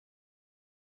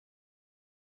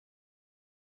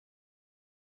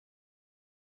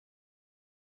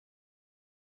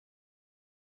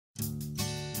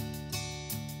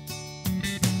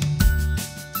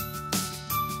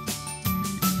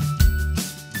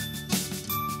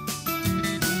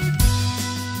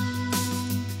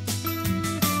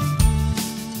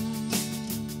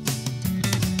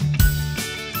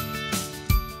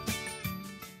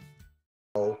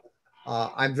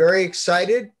I'm very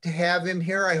excited to have him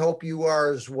here. I hope you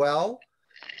are as well.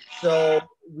 So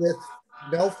with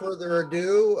no further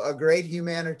ado, a great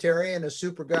humanitarian, a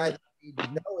super guy that needs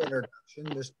no introduction,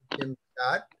 Mr. Tim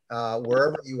Scott,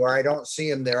 wherever you are. I don't see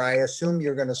him there. I assume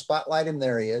you're going to spotlight him.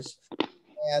 There he is.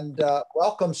 And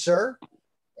welcome, sir.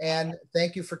 And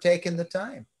thank you for taking the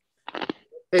time.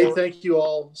 Hey, thank you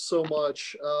all so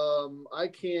much. I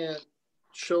can't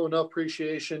show enough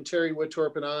appreciation, Terry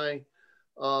Whittorp and I,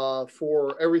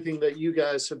 for everything that you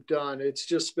guys have done. It's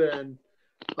just been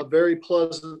a very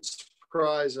pleasant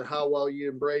surprise at how well you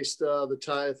embraced the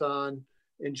Tie-a-Thon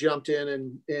and jumped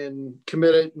in and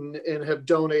committed and have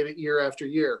donated year after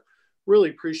year. Really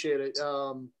appreciate it.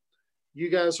 You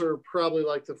guys are probably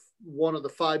like one of the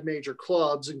 5 major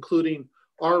clubs, including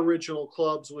our original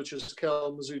clubs, which is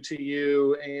Kalamazoo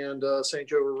TU and St.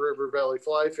 Joe River Valley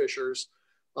Fly Fishers,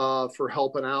 for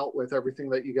helping out with everything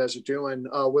that you guys are doing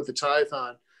with the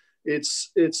Tie-a-Thon.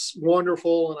 It's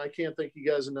wonderful, and I can't thank you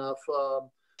guys enough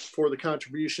for the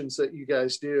contributions that you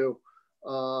guys do.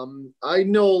 I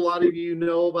know a lot of you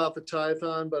know about the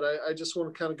Tie-a-Thon, but I just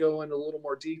want to kind of go into a little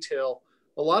more detail.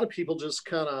 A lot of people just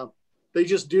they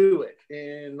just do it,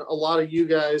 and a lot of you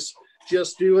guys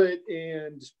just do it,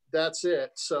 and that's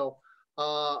it. So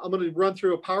I'm going to run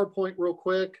through a PowerPoint real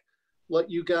quick, let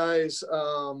you guys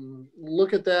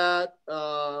look at that.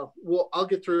 I'll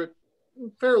get through it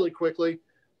fairly quickly,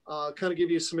 kind of give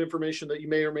you some information that you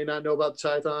may or may not know about the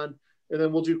Tie-a-Thon, and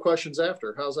then we'll do questions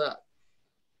after. How's that?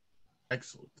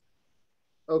 Excellent.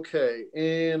 Okay,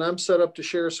 and I'm set up to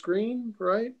share screen,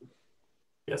 right?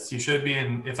 Yes, you should be.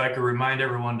 And if I could remind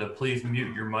everyone to please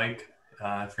mute your mic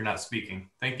if you're not speaking.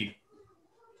 Thank you.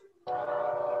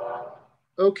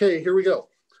 Okay, here we go.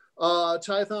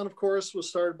 Tie-a-Thon, of course, was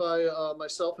started by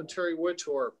myself and Terry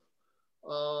Whittorp.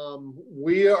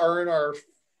 We are in our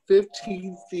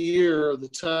 15th year of the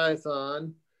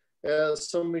Tie-a-Thon. As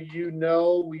some of you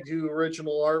know, we do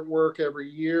original artwork every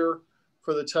year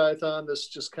for the Tie-a-Thon. This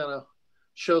just kind of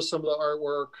shows some of the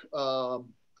artwork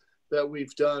that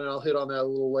we've done, and I'll hit on that a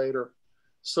little later.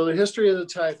 So the history of the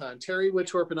Tie-a-Thon. Terry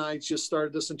Whittorp and I just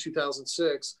started this in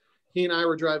 2006. He and I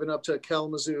were driving up to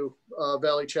Kalamazoo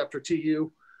Valley Chapter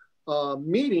TU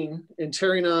meeting, and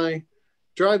Terry and I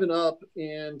driving up,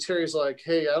 and Terry's like,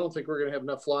 "Hey, I don't think we're gonna have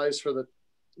enough flies for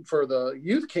the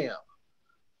youth camp."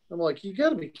 I'm like, "You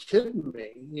gotta be kidding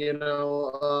me, you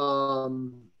know,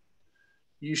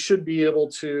 you should be able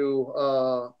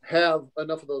to have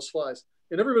enough of those flies."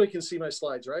 And everybody can see my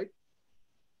slides, right?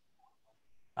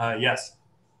 Yes.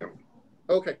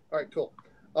 Okay, all right, cool.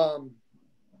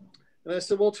 And I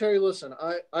said, "Well, Terry, listen,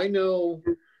 I know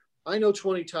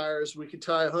 20 tires. We could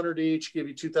tie 100 each, give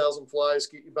you 2,000 flies,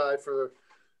 get you by for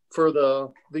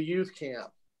the youth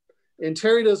camp." And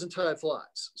Terry doesn't tie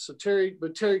flies. So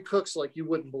Terry cooks like you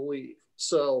wouldn't believe.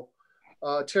 So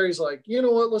Terry's like, "You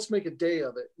know what? Let's make a day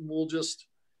of it. We'll just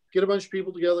get a bunch of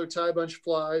people together, tie a bunch of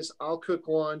flies. I'll cook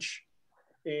lunch,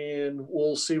 and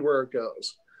we'll see where it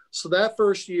goes." So that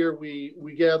first year, we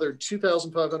gathered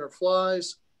 2,500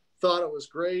 flies, thought it was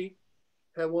great.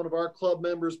 Had one of our club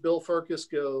members, Bill Farkas,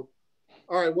 go,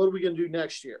 "All right, what are we going to do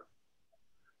next year?"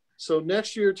 So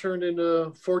next year turned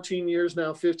into 14 years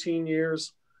now, 15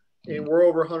 years, and we're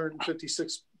over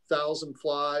 156,000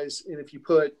 flies. And if you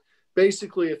put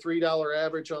basically a $3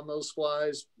 average on those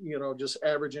flies, you know, just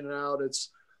averaging it out,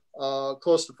 it's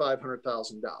close to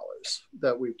 $500,000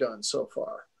 that we've done so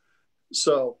far.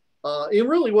 So, and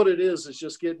really what it is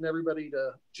just getting everybody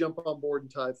to jump on board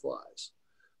and tie flies.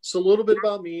 So a little bit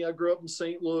about me. I grew up in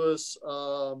St. Louis.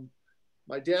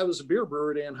 My dad was a beer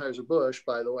brewer at Anheuser-Busch,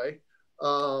 by the way.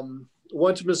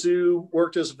 Went to Mizzou,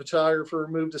 worked as a photographer,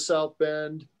 moved to South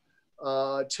Bend.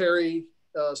 Terry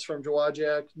is from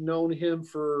Dowagiac. Known him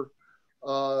for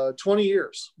 20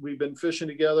 years. We've been fishing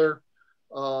together,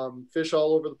 fish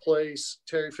all over the place.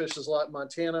 Terry fishes a lot in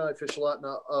Montana. I fish a lot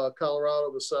in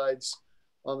Colorado, besides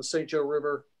on the St. Joe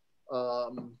River,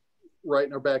 right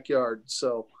in our backyard.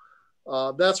 So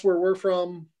that's where we're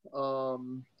from.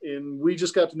 And we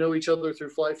just got to know each other through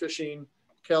fly fishing,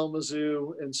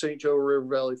 Kalamazoo and St. Joe River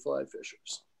Valley Fly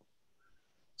Fishers.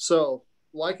 So,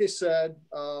 like I said,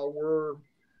 we're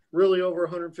really over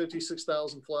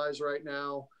 156,000 flies right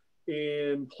now,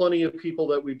 and plenty of people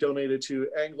that we've donated to.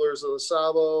 Anglers of the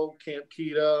Savo, Camp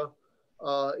Kita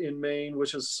in Maine,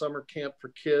 which is a summer camp for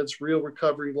kids, Real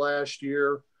Recovery last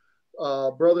year,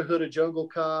 Brotherhood of Jungle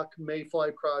Cock,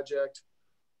 Mayfly Project,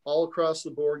 all across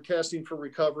the board. Casting for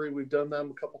Recovery, we've done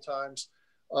them a couple times.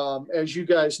 As you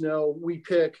guys know, we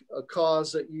pick a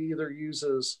cause that you either use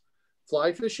as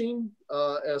fly fishing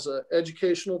as an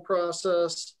educational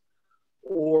process,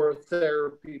 or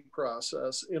therapy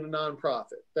process in a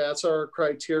nonprofit. That's our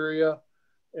criteria,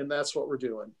 and that's what we're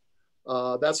doing.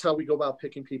 That's how we go about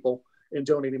picking people and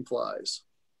donating flies.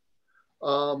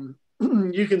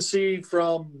 You can see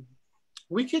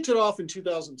we kicked it off in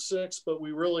 2006, but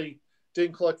we really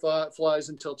didn't collect flies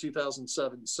until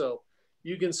 2007. So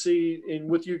you can see, and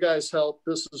with you guys' help,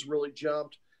 this has really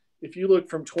jumped. If you look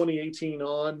from 2018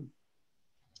 on,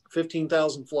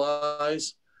 15,000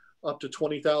 flies up to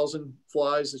 20,000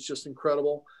 flies, it's just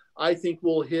incredible. I think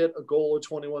we'll hit a goal of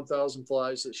 21,000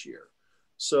 flies this year.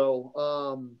 So,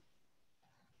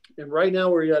 and right now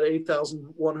we're at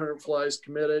 8,100 flies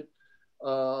committed.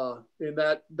 And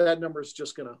that number is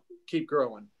just going to keep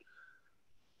growing.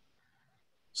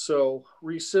 So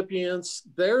recipients,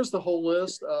 there's the whole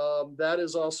list. That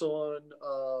is also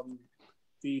on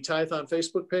the Tie-a-Thon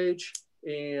Facebook page.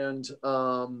 And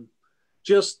I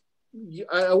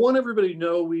want everybody to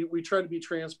know we try to be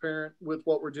transparent with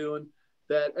what we're doing,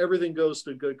 that everything goes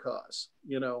to a good cause.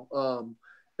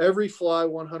 Every fly,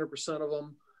 100% of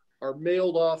them are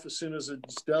mailed off as soon as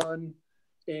it's done.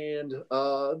 And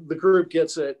the group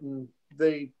gets it, and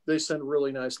they send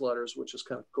really nice letters, which is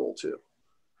kind of cool too.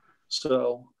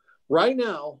 So right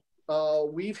now,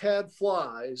 we've had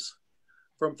flies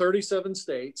from 37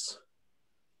 states,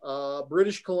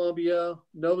 British Columbia,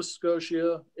 Nova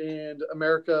Scotia, and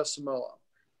America Samoa.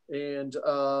 And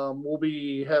we'll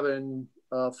be having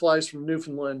flies from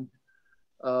Newfoundland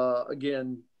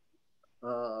again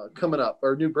coming up,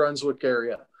 or New Brunswick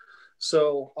area.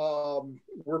 So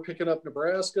we're picking up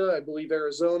Nebraska, I believe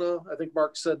Arizona. I think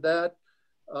Mark said that.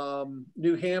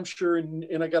 New Hampshire,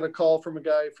 and I got a call from a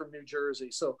guy from New Jersey.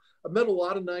 So I've met a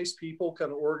lot of nice people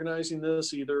kind of organizing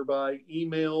this, either by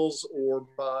emails or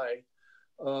by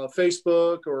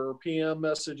Facebook or PM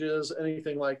messages,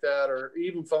 anything like that, or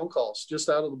even phone calls just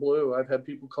out of the blue. I've had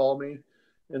people call me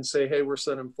and say, hey, we're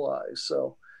sending flies.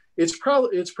 So it's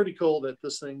pretty cool that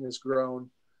this thing has grown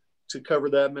to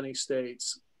cover that many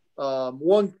states.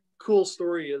 One cool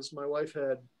story is my wife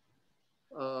had,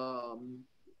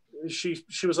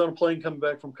 she was on a plane coming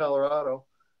back from Colorado.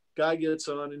 Guy gets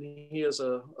on, and he has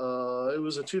it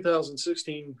was a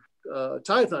 2016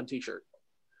 Tie-a-Thon t-shirt.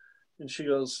 And she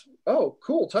goes, oh,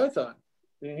 cool, Tie-a-Thon.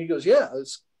 And he goes, yeah,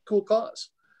 it's a cool cause.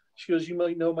 She goes, you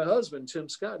might know my husband, Tim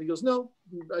Scott. He goes, no,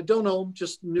 I don't know him,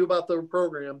 just knew about the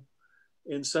program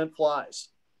and sent flies.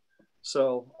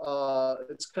 So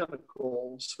it's kind of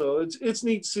cool. So it's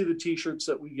neat to see the t-shirts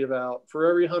that we give out. For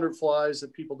every 100 flies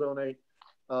that people donate,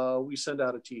 we send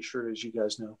out a t-shirt, as you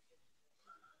guys know.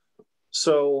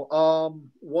 So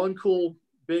one cool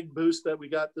big boost that we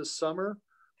got this summer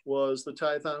was the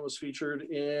Tie-a-Thon was featured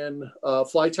in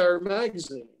Fly Tire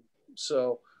magazine.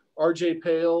 So RJ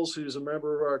Pales, who's a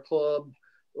member of our club,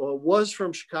 was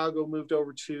from Chicago, moved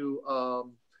over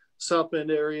to South Bend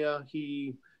area.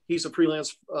 He's a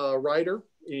freelance writer,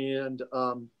 and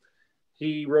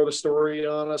he wrote a story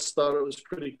on us, thought it was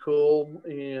pretty cool.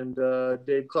 And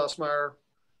Dave Klausmeyer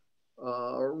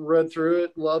read through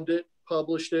it, loved it,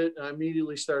 published it, and I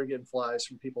immediately started getting flies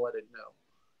from people I didn't know.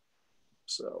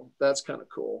 So that's kind of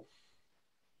cool.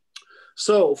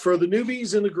 So for the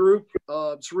newbies in the group,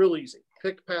 it's real easy.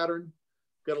 Pick a pattern,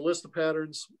 got a list of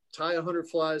patterns, tie 100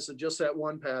 flies to just that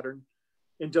one pattern,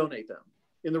 and donate them.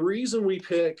 And the reason we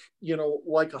pick,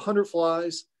 like 100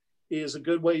 flies is a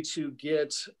good way to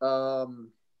get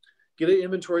an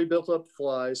inventory built up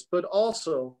flies, but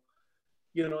also,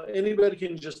 anybody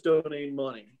can just donate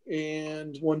money.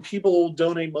 And when people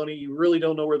donate money, you really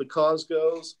don't know where the cause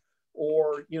goes.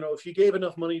 Or, if you gave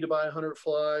enough money to buy 100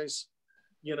 flies,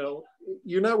 you're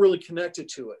not really connected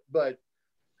to it. But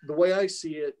the way I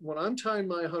see it, when I'm tying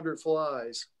my 100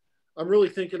 flies, I'm really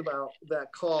thinking about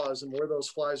that cause and where those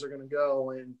flies are going to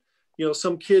go. And,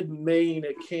 some kid in Maine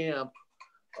at camp,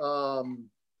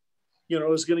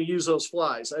 is going to use those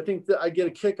flies. I think that I get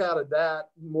a kick out of that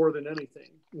more than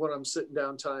anything when I'm sitting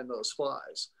down tying those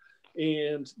flies.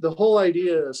 And the whole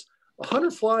idea is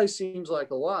 100 flies seems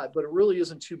like a lot, but it really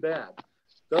isn't too bad.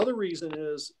 The other reason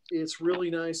is it's really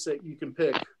nice that you can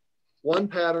pick one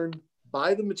pattern,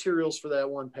 buy the materials for that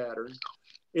one pattern.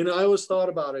 And I always thought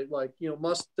about it like,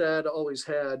 Mustad always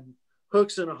had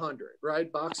hooks in 100, right?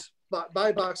 Buy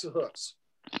a box of hooks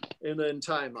and then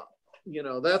tie them up.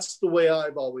 That's the way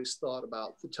I've always thought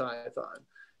about the Tie-a-Thon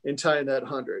and tying that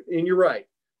 100. And you're right,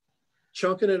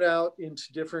 chunking it out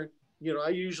into different, I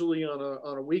usually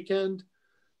on a weekend,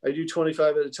 I do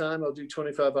 25 at a time. I'll do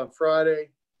 25 on Friday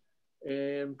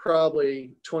and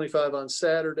probably 25 on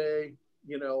Saturday,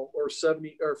 or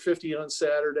 70 or 50 on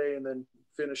Saturday, and then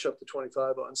finish up the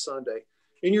 25 on Sunday.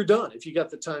 And you're done if you got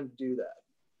the time to do that.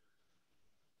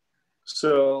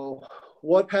 So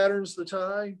what patterns to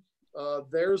tie?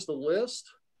 There's the list.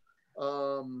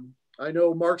 I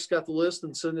know Mark's got the list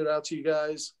and send it out to you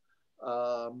guys.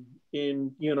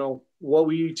 In, you know, what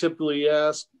we typically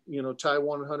ask, you know, tie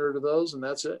 100 of those, and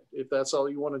that's it. If that's all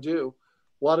you want to do.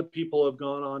 A lot of people have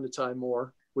gone on to tie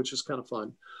more, which is kind of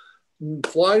fun.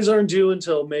 Flies aren't due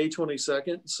until May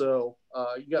 22nd. So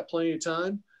you got plenty of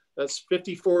time. That's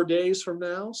 54 days from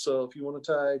now. So if you want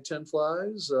to tie 10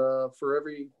 flies for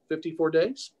every 54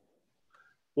 days,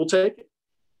 we'll take it.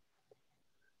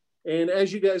 And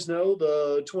as you guys know,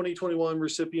 the 2021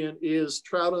 recipient is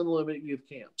Trout Unlimited Youth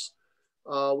Camps.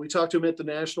 We talked to them at the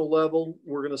national level.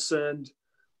 We're going to send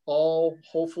all,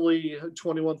 hopefully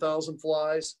 21,000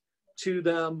 flies to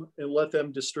them and let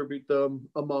them distribute them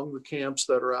among the camps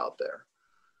that are out there.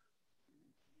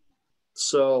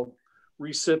 So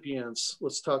recipients,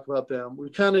 let's talk about them. We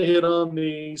kind of hit on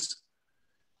these.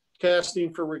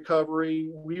 Casting for Recovery.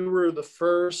 We were the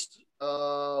first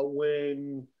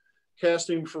when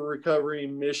Casting for Recovery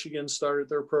in Michigan started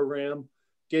their program,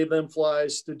 gave them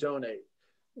flies to donate.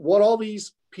 What all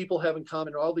these people have in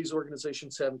common, all these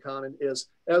organizations have in common is,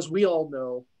 as we all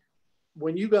know,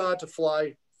 when you go out to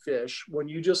fly fish, when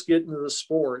you just get into the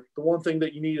sport, the one thing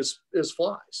that you need is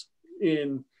flies.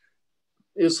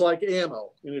 It's like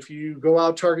ammo. And if you go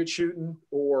out target shooting,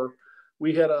 or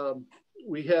we had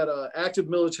a active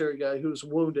military guy who was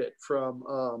wounded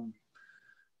from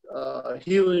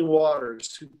Healing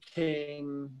Waters, who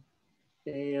came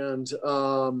and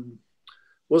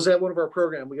was at one of our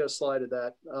programs. We got a slide of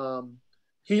that.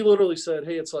 He literally said,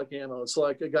 hey, it's like ammo. It's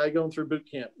like a guy going through boot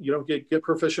camp. You don't get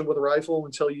proficient with a rifle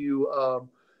until you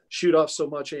shoot off so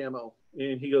much ammo.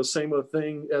 And he goes, same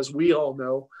thing as we all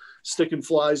know, sticking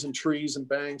flies in trees and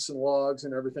banks and logs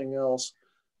and everything else.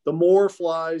 The more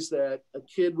flies that a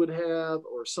kid would have,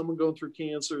 or someone going through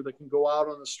cancer that can go out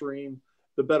on the stream,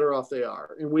 the better off they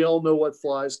are. And we all know what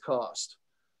flies cost.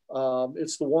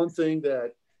 It's the one thing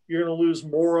that you're going to lose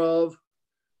more of,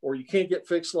 or you can't get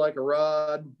fixed like a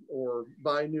rod or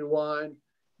buy new line.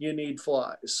 You need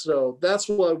flies. So that's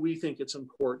why we think it's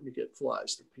important to get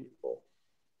flies to people.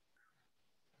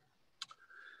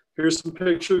 Here's some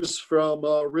pictures from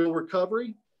Real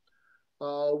Recovery.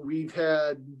 We've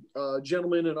had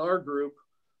gentlemen in our group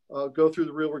go through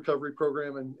the Real Recovery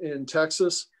program in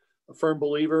Texas, a firm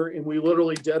believer, and we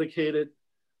literally dedicated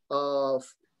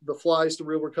the flies to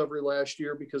Real Recovery last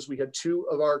year because we had 2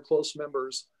 of our close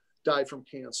members die from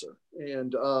cancer.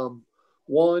 And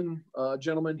one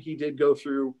gentleman, he did go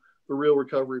through the Real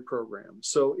Recovery program.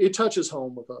 So it touches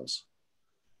home with us.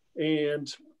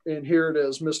 And here it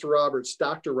is, Mr. Roberts,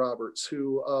 Dr. Roberts,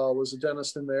 who was a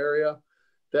dentist in the area.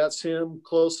 That's him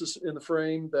closest in the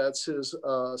frame. That's his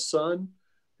son,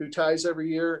 who ties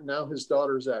every year. Now his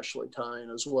daughter's actually tying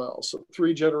as well. So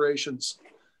 3 generations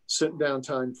sitting down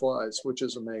tying flies, which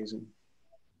is amazing.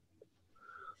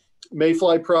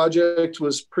 Mayfly Project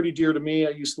was pretty dear to me.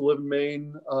 I used to live in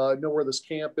Maine. I know where this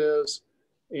camp is.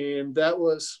 And that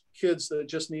was kids that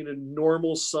just needed a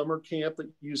normal summer camp that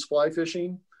use fly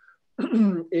fishing.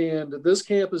 And this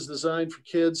camp is designed for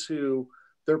kids who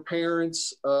their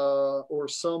parents or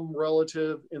some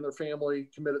relative in their family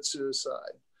committed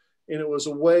suicide. And it was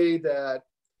a way that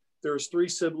there's 3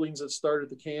 siblings that started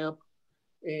the camp,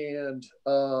 and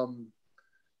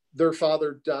their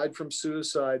father died from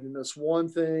suicide. And this one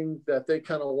thing that they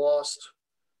kind of lost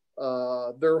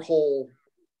their whole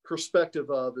perspective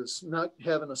of is not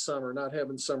having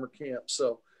summer camp.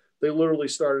 So they literally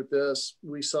started this.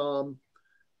 We saw them,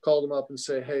 called them up and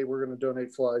say, hey, we're going to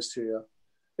donate flies to you.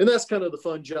 And that's kind of the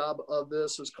fun job of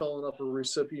this, is calling up a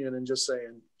recipient and just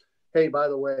saying, hey, by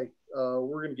the way,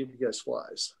 we're going to give you guys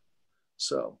flies.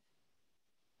 So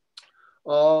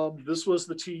this was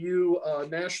the TU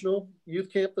National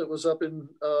Youth Camp that was up in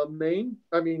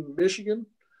Michigan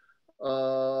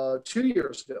 2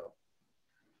 years ago.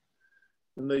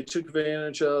 And they took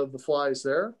advantage of the flies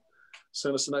there,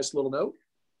 sent us a nice little note.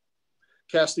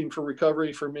 Casting for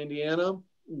Recovery from Indiana,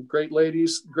 great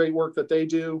ladies, great work that they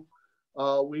do.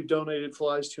 We've donated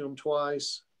flies to them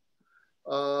twice.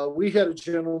 We had a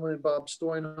gentleman, Bob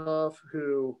Stoinhoff,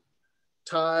 who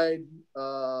tied,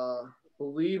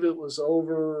 believe it was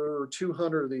over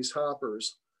 200 of these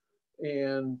hoppers,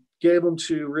 and gave them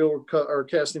to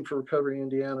Casting for Recovery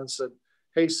Indiana and said,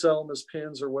 hey, sell them as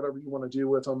pins or whatever you want to do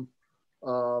with them.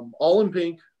 All in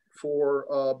pink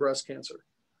for breast cancer.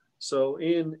 So,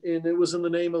 and it was in the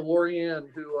name of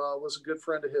Lorianne, who was a good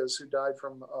friend of his who died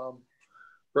from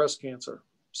breast cancer.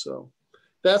 So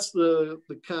that's the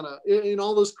kind of, in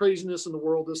all this craziness in the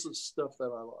world, this is stuff that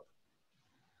I love.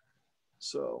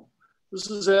 So this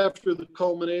is after the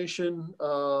culmination.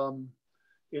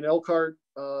 in Elkhart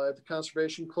at the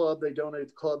Conservation Club. They donate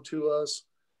the club to us.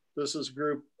 This is a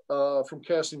group from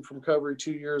Casting from Recovery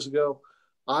 2 years ago.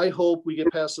 I hope we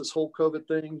get past this whole COVID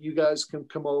thing. You guys can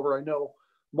come over. I know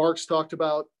Mark's talked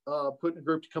about putting a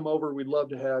group to come over. We'd love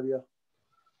to have you.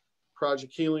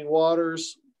 Project Healing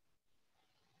Waters.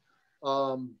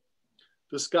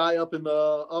 This guy up in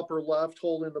the upper left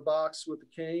holding the box with the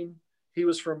cane, he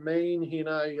was from Maine. He and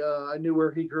I knew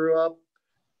where he grew up.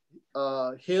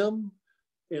 Him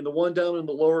and the one down in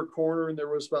the lower corner, and there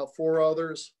was about 4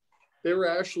 others. They were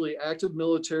actually active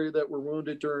military that were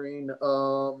wounded during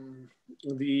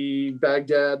the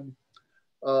Baghdad,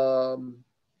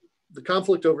 the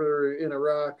conflict over there in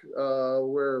Iraq,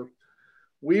 where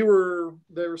they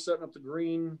were setting up the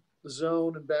green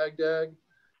zone in Baghdad.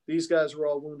 These guys were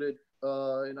all wounded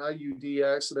in IUD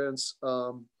accidents.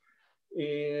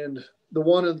 And the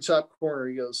one in the top corner,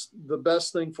 he goes, the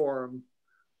best thing for him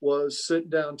was sitting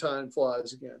down tying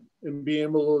flies again and being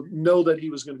able to know that he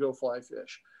was going to go fly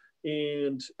fish.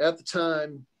 And at the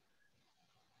time,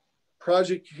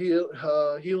 Project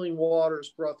Healing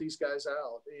Waters brought these guys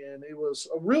out, and it was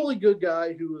a really good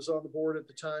guy who was on the board at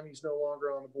the time. He's no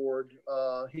longer on the board.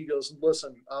 He goes,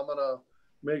 listen, I'm going to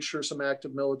make sure some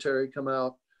active military come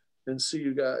out and see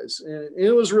you guys. And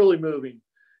it was really moving.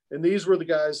 And these were the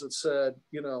guys that said,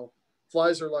 you know,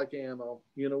 flies are like ammo.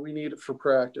 You know, we need it for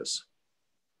practice.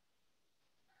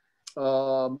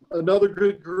 Another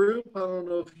good group, I don't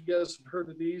know if you guys have heard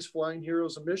of these, Flying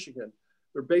Heroes of Michigan.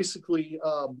 They're basically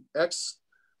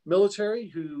ex-military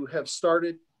who have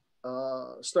started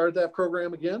that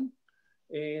program again,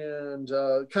 and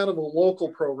kind of a local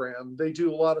program. They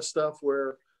do a lot of stuff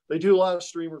where they do a lot of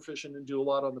streamer fishing and do a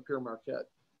lot on the Pier Marquette.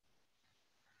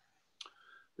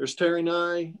 There's Terry and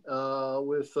I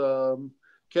with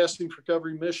Casting for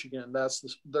Recovery Michigan.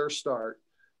 That's their start.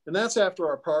 And that's after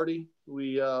our party.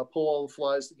 We pull all the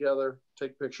flies together,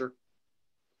 take a picture.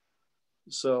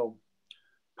 So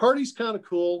party's kind of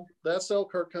cool. That's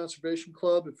Elkhart Conservation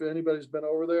Club. If anybody's been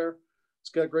over there, it's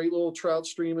got a great little trout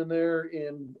stream in there.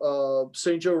 And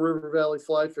St. Joe River Valley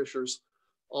Fly Fishers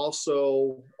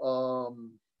also,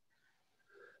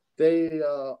 they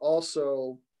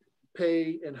also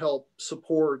pay and help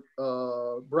support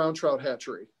brown trout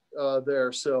hatchery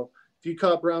there. So if you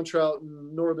caught brown trout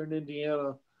in northern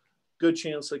Indiana, good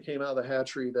chance they came out of the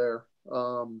hatchery there.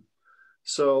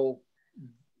 So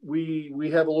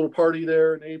we have a little party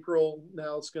there in April.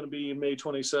 Now it's going to be May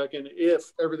 22nd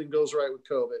if everything goes right with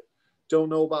COVID. Don't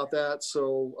know about that,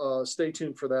 so stay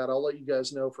tuned for that. I'll let you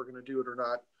guys know if we're going to do it or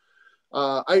not.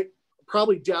 I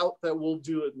probably doubt that we'll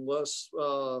do it unless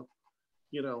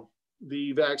you know,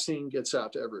 the vaccine gets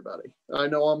out to everybody. I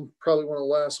know I'm probably one of the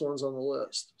last ones on the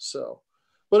list. So,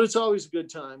 but it's always a good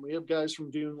time. We have guys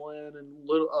from Duneland and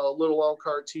Little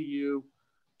Elkhart, TU,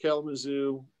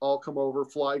 Kalamazoo, all come over,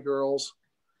 Fly Girls,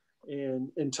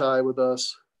 and tie with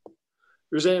us.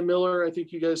 There's Ann Miller. I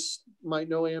think you guys might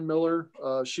know Ann Miller.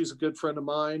 She's a good friend of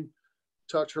mine.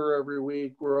 Talk to her every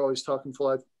week. We're always talking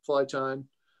fly time.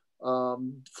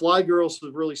 Fly Girls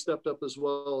have really stepped up as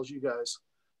well as you guys.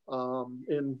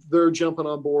 And they're jumping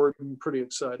on board and pretty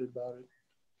excited about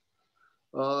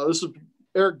it. This is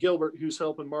Eric Gilbert, who's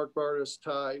helping Mark Bartis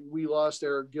tie. We lost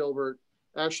Eric Gilbert.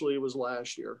 Actually, it was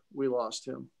last year. We lost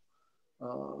him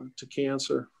to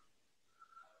cancer.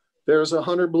 There's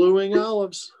 100 blue wing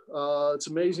olives. It's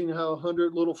amazing how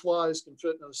 100 little flies can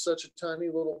fit in such a tiny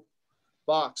little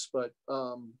box, but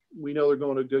we know they're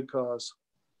going to a good cause.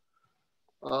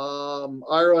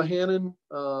 Ira Hannon,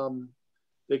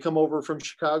 they come over from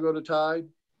Chicago to tie.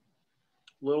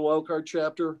 Little Elkhart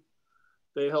chapter,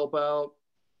 they help out.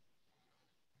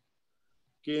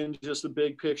 Again, just a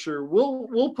big picture.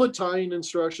 We'll put tying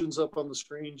instructions up on the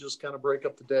screen, just kind of break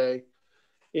up the day.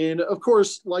 And of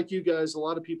course, like you guys, a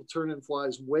lot of people turn in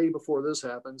flies way before this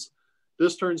happens.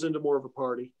 This turns into more of a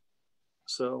party.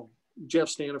 So Jeff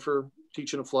Stanifer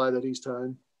teaching a fly that he's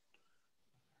tying.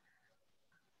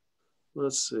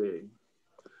 Let's see.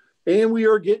 And we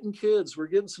are getting kids. We're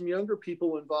getting some younger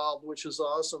people involved, which is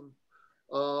awesome.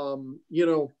 You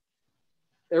know,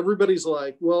 everybody's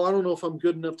like, well, I don't know if I'm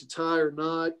good enough to tie or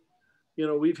not. You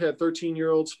know, we've had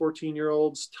 13-year-olds,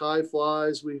 14-year-olds tie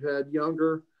flies. We've had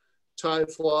younger tie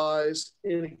flies.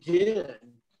 And again,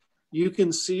 you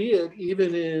can see it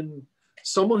even in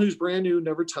someone who's brand new,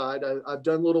 never tied. I've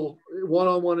done little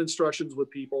one-on-one instructions with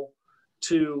people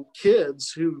to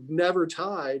kids who never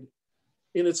tied.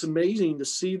 And it's amazing to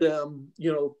see them,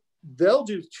 you know, they'll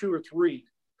do 2 or 3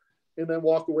 and then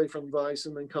walk away from the vise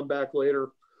and then come back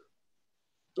later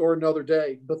or another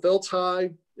day. But they'll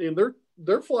tie and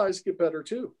their flies get better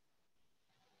too.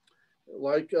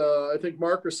 Like I think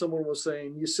Mark or someone was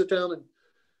saying, you sit down and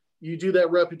you do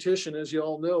that repetition, as you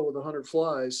all know, with 100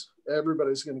 flies,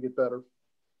 everybody's going to get better.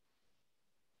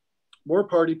 More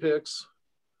party picks.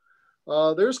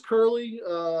 There's Curly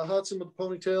Hudson with the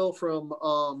ponytail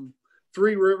from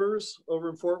Three Rivers over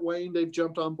in Fort Wayne. They've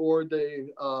jumped on board.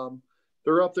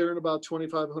 They're up there in about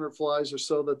 2,500 flies or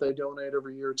so that they donate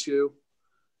every year too.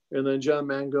 And then John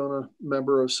Mangona,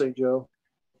 member of St. Joe.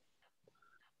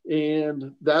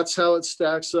 And that's how it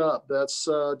stacks up. That's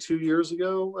 2 years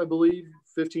ago, I believe,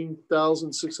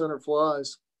 15,600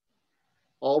 flies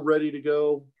all ready to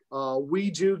go. We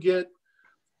do get,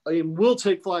 I mean, we'll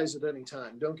take flies at any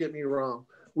time. Don't get me wrong.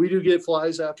 We do get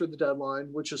flies after the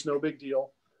deadline, which is no big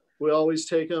deal. We always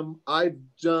take them. I've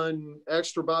done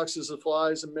extra boxes of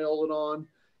flies and mailed it on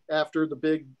after the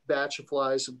big batch of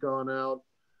flies have gone out.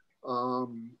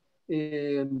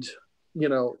 And, you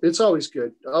know, it's always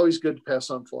good to pass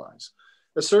on flies.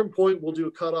 At a certain point, we'll do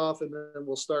a cutoff and then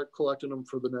we'll start collecting them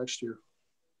for the next year.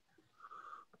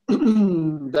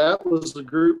 That was the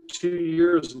group 2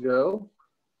 years ago.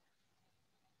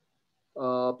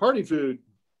 Party food.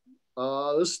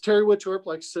 This is Terry Whittorp.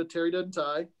 Like I said, Terry doesn't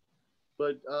tie,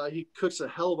 but he cooks a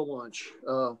hell of a lunch.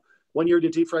 1 year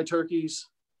did deep fried turkeys,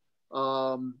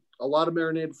 a lot of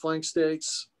marinated flank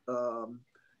steaks.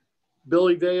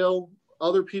 Billy Vale,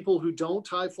 other people who don't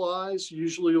tie flies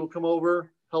usually will come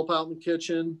over, help out in the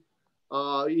kitchen.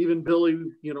 Even Billy,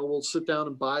 you know, will sit down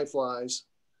and buy flies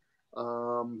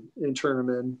and turn them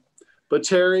in. But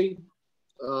Terry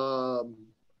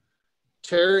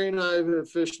and I have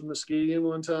fished the Muskegon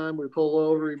one time. We pull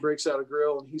over, he breaks out a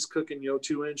grill, and he's cooking,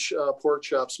 2-inch pork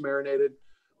chops marinated,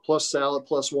 plus salad,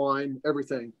 plus wine,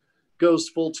 everything. Goes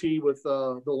full tea with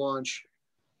the lunch,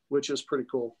 which is pretty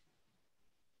cool.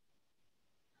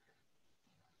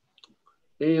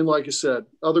 And like I said,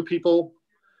 other people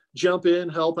jump in,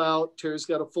 help out. Terry's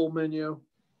got a full menu.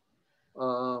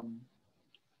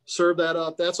 Serve that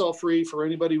up. That's all free for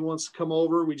anybody who wants to come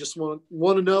over. We just want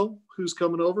to know who's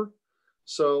coming over.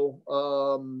 So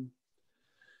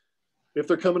if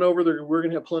they're coming over, we're going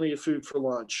to have plenty of food for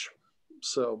lunch.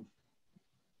 So,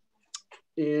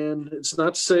 and it's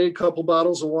not to say a couple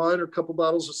bottles of wine or a couple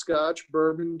bottles of scotch,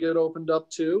 bourbon get opened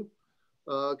up too,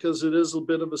 because it is a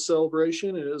bit of a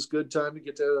celebration. It is a good time to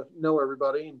get to know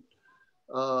everybody and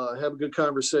have a good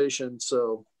conversation.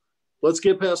 So let's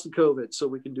get past the COVID so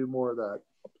we can do more of that.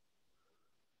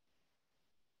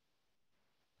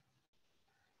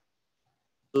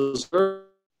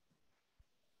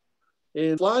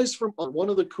 And flies from one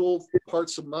of the cool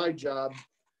parts of my job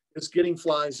is getting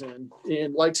flies in.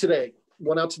 And like today,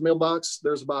 went out to the mailbox,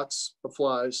 there's a box of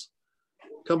flies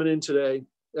coming in today,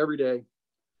 every day.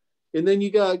 And then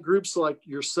you got groups like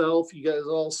yourself, you guys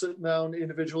all sitting down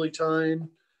individually tying.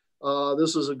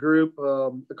 This is a group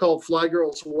called Fly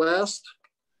Girls West.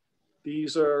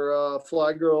 These are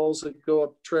fly girls that go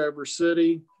up to Traverse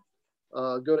City.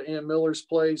 Go to Ann Miller's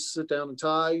place, sit down and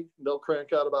tie. They'll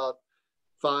crank out about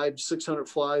 500-600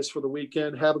 flies for the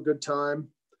weekend, have a good time,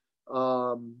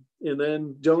 and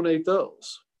then donate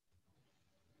those.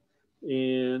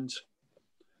 And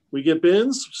we get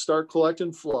bins, start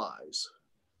collecting flies.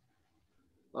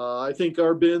 I think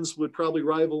our bins would probably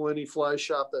rival any fly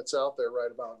shop that's out there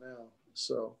right about now.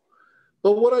 So,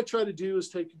 but what I try to do is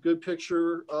take a good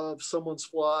picture of someone's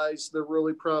flies. They're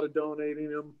really proud of donating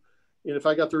them. And if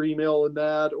I got their email in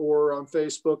that or on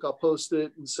Facebook, I'll post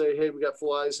it and say, hey, we got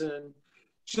flies in,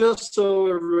 just so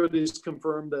everybody's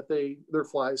confirmed that their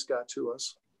flies got to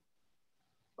us.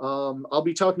 I'll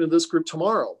be talking to this group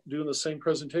tomorrow, doing the same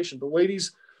presentation. The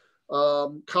ladies,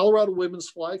 Colorado Women's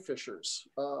Fly Fishers.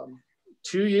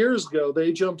 2 years ago,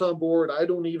 they jumped on board. I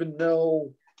don't even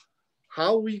know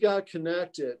how we got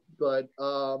connected, but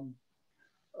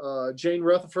Jane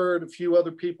Rutherford, a few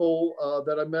other people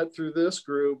that I met through this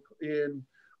group. And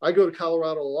I go to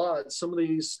Colorado a lot. Some of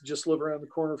these just live around the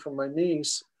corner from my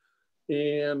niece.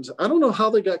 And I don't know how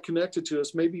they got connected to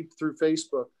us, maybe through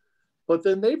Facebook. But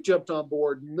then they've jumped on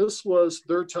board. And this was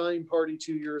their tying party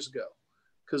 2 years ago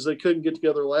because they couldn't get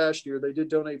together last year. They did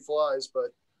donate flies,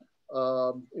 but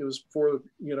it was for,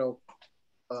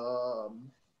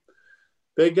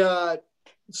 they got,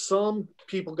 some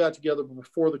people got together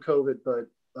before the COVID, but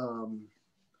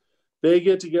they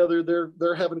get together,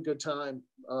 they're having a good time.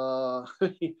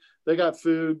 They got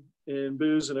food and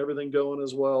booze and everything going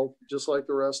as well, just like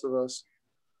the rest of us.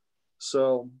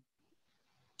 So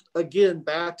again,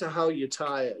 back to how you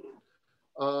tie it.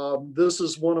 This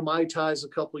is one of my ties a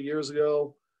couple of years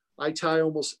ago. I tie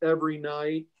almost every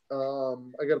night.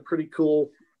 I got a pretty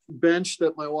cool bench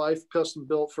that my wife custom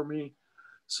built for me.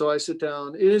 So I sit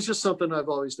down. It is just something I've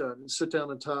always done, sit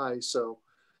down and tie. So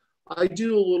I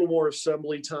do a little more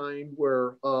assembly tying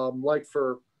where like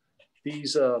for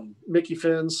these Mickey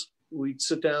fins. We'd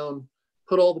sit down,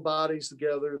 put all the bodies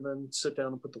together, and then sit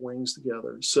down and put the wings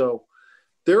together. So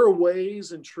there are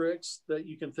ways and tricks that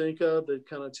you can think of that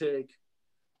kind of take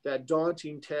that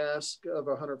daunting task of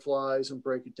 100 flies and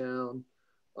break it down.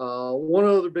 One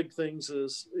of the other big things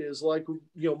is like,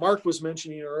 Mark was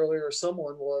mentioning earlier,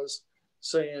 someone was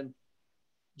saying,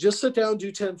 just sit down,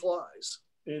 do 10 flies.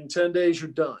 In 10 days, you're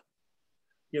done.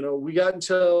 We got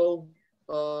until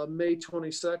May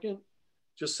 22nd.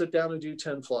 Just sit down and do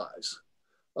 10 flies.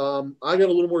 I got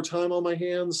a little more time on my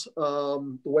hands.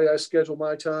 The way I schedule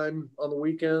my time on the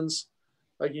weekends,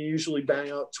 I can usually bang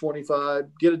out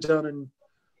 25, get it done in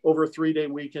over a 3-day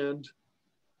weekend,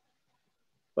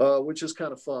 which is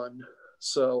kind of fun.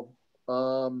 So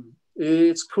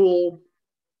it's cool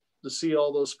to see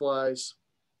all those flies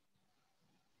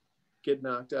get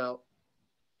knocked out.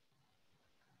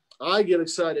 I get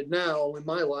excited now in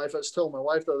my life. I was telling my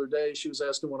wife the other day, she was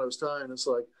asking what I was tying. It's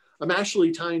like, I'm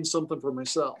actually tying something for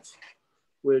myself,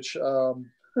 which is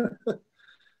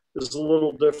a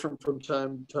little different from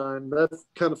time to time. That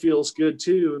kind of feels good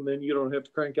too. And then you don't have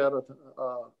to crank out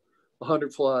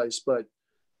 100 flies. But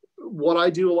what I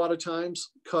do a lot of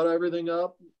times, cut everything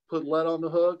up, put lead on the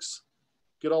hooks,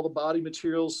 get all the body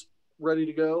materials ready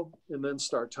to go, and then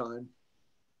start tying.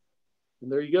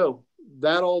 And there you go.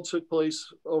 That all took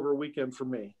place over a weekend for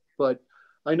me. But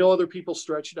I know other people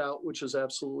stretch it out, which is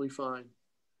absolutely fine.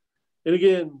 And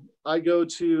again, I go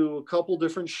to a couple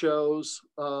different shows,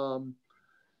 and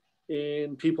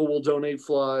people will donate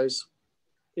flies.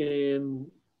 And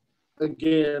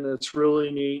again, it's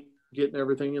really neat getting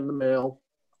everything in the mail.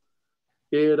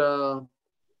 It's a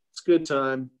good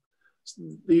time.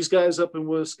 These guys up in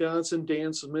Wisconsin, Dan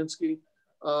Szyminski,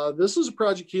 this is a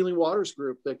Project Healing Waters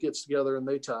group that gets together and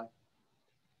they tie.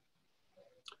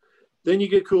 Then you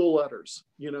get cool letters.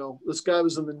 This guy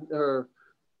was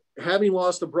having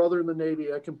lost a brother in the Navy.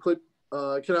 I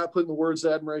cannot put in the words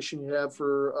the admiration you have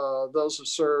for those who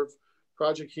serve.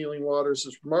 Project Healing Waters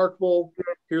is remarkable.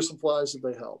 Here's some flies that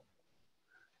they help.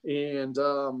 And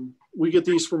we get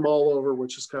these from all over,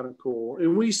 which is kind of cool.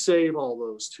 And we save all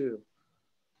those too.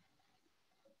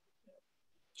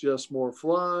 Just more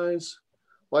flies.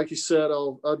 Like you said,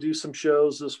 I'll do some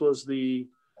shows. This was the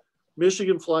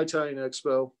Michigan Fly Tying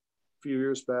Expo a few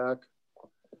years back.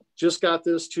 Just got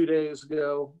this 2 days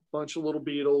ago. Bunch of little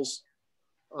beetles.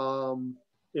 In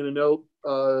a note,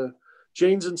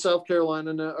 Jane's in South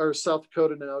Carolina now, or South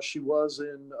Dakota now. She was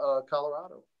in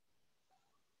Colorado.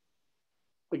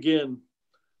 Again,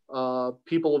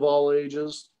 people of all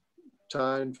ages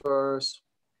tying for us.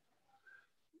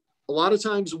 A lot of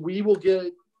times we will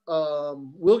get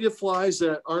flies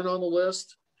that aren't on the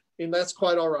list, and that's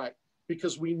quite all right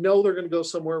because we know they're going to go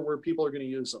somewhere where people are going to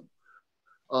use them.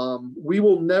 We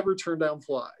will never turn down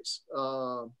flies.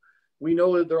 We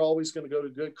know that they're always going to go to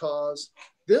good cause.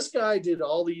 This guy did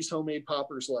all these homemade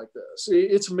poppers like this.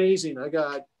 It's amazing.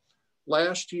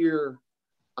 Last year,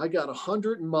 I got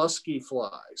 100 muskie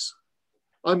flies.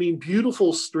 I mean,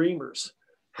 beautiful streamers.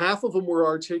 Half of them were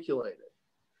articulated.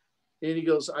 And he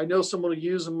goes, I know someone will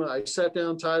use them. I sat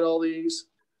down, tied all these.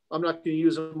 I'm not going to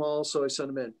use them all, so I sent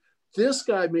them in. This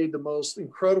guy made the most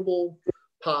incredible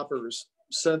poppers,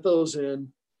 sent those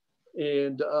in,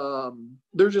 and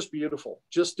they're just beautiful,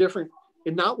 just different.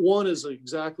 And not one is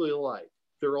exactly alike.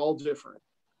 They're all different,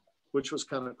 which was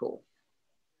kind of cool.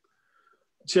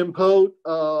 Tim Pote,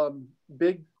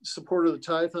 big supporter of the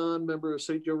Tie-a-Thon, member of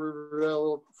St. Joe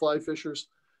River Fly Fishers,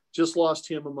 just lost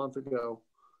him a month ago.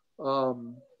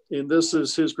 And this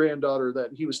is his granddaughter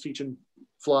that he was teaching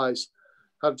flies,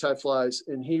 how to tie flies.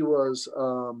 And he was,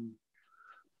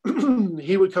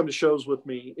 he would come to shows with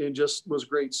me and just was a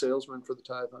great salesman for the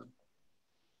Tie-a-Thon.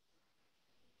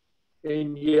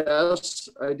 And yes,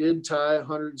 I did tie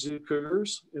 100 zoo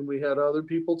cougars, and we had other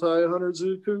people tie 100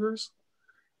 zoo cougars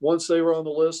once they were on the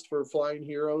list for Flying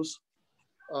Heroes.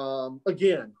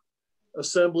 Again,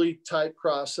 assembly type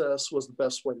process was the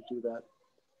best way to do that.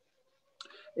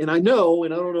 And I know,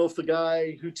 and I don't know if the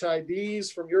guy who tied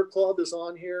these from your club is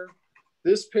on here,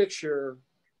 this picture,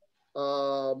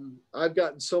 I've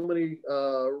gotten so many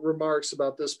remarks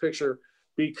about this picture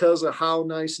because of how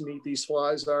nice and neat these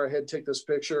flies are. I had to take this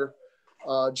picture.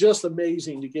 Just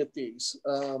amazing to get these.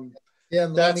 Yeah,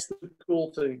 that's the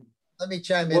cool thing. Let me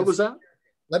chime in. What was that?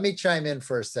 Let me chime in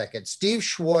for a second. Steve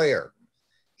Schwoyer,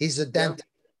 he's a dentist.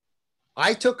 Yeah.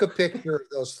 I took a picture of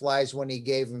those flies when he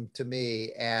gave them to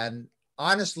me, and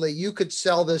honestly, you could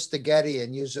sell this to Getty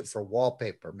and use it for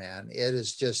wallpaper, man. It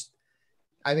is just,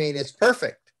 I mean, it's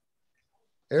perfect.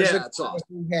 There's a guy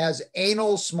who has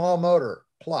anal small motor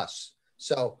plus.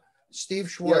 So Steve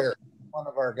Schwoyer, one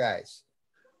of our guys.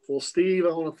 Well, Steve, I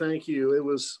want to thank you. It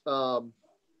was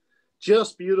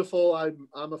just beautiful.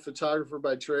 I'm a photographer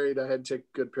by trade. I had to take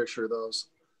a good picture of those.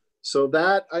 So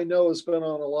that I know has been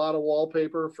on a lot of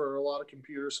wallpaper for a lot of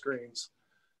computer screens.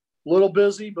 A little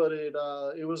busy, but it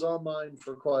was on mine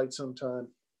for quite some time.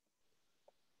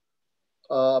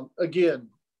 Again,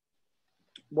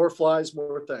 more flies,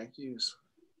 more thank yous.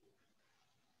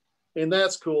 And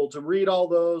that's cool to read all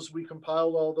those. We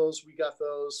compiled all those. We got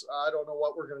those. I don't know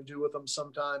what we're going to do with them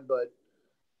sometime, but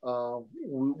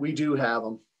we do have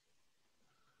them.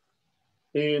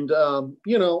 And,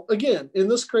 you know, again, in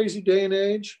this crazy day and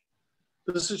age,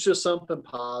 this is just something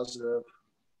positive.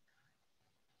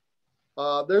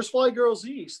 There's Fly Girls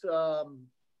East,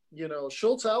 you know,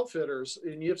 Schultz Outfitters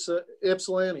in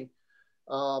Ypsilanti.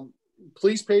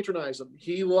 Please patronize him.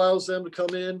 He allows them to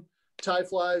come in, tie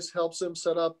flies, helps them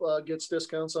set up, gets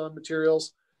discounts on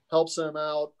materials, helps them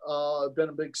out. I've been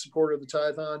a big supporter of the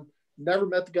Tie-a-Thon. Never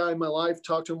met the guy in my life,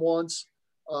 talked to him once.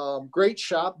 Great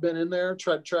shop, been in there,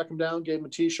 tried to track him down, gave him a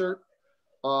t-shirt.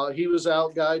 He was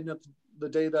out guiding at the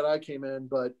day that I came in.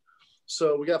 But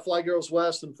so we got Fly Girls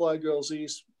West and Fly Girls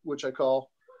East, which I call.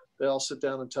 They all sit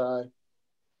down and tie.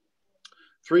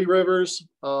 Three Rivers,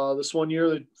 this one year,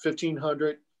 the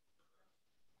 1,500.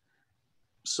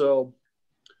 So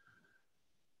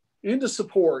into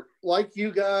support, like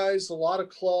you guys, a lot of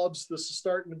clubs, this is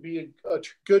starting to be a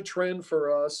good trend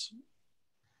for us,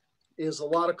 is a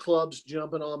lot of clubs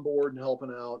jumping on board and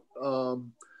helping out.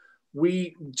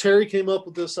 Terry came up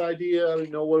with this idea. I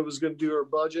didn't know what it was going to do our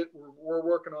budget. We're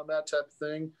working on that type of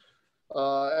thing.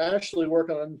 Actually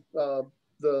working on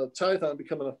the Tie-a-Thon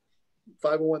becoming a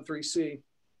 501(c)(3).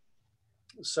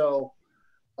 So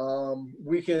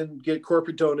we can get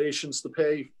corporate donations to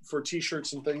pay for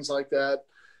t-shirts and things like that.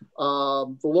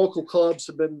 The local clubs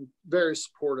have been very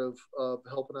supportive of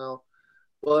helping out.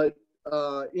 But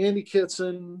Andy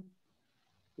Kitson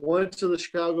went to the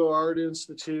Chicago Art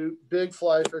Institute, big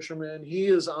fly fisherman. He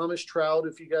is Amish trout.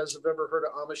 If you guys have ever heard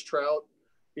of Amish trout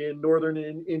in northern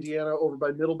Indiana over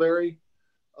by Middlebury,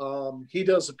 he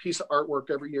does a piece of artwork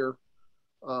every year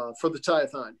for the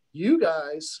Tie-a-Thon. You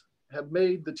guys have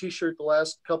made the t-shirt the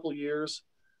last couple of years.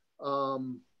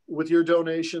 With your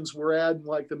donations, we're adding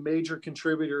like the major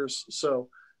contributors. So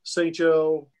St.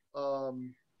 Joe,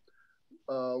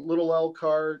 Little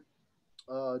Elkhart,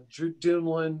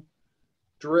 Duneland,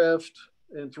 DRiFT,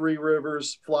 and Three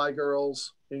Rivers, Fly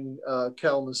Girls, and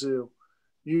Kalamazoo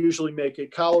usually make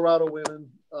it. Colorado women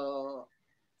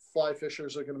fly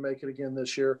fishers are going to make it again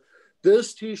this year.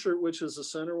 This t-shirt, which is the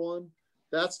center one,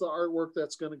 that's the artwork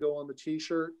that's going to go on the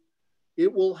t-shirt.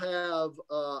 It will have,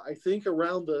 I think,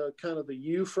 around the kind of the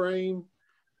U frame,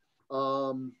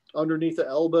 underneath the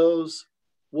elbows,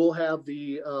 we'll have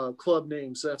the club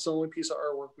names. That's the only piece of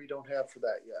artwork we don't have for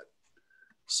that yet.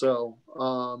 So,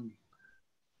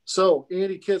 so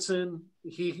Andy Kitson,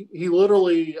 he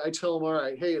literally, I tell him, all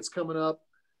right, hey, it's coming up.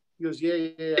 He goes, yeah,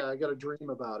 I got to dream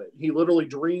about it. He literally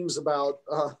dreams about,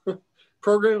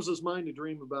 programs his mind to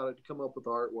dream about it, to come up with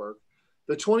artwork.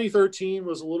 The 2013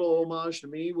 was a little homage to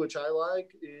me, which I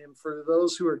like. And for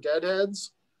those who are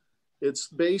deadheads, it's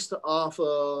based off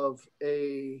of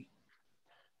a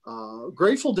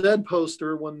Grateful Dead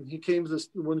poster when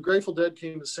Grateful Dead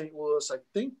came to St. Louis, I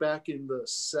think back in the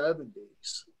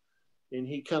 70s. And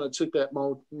he kind of took that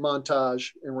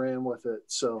montage and ran with it.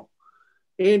 So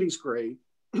Andy's great.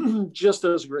 Just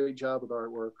does a great job with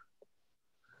artwork.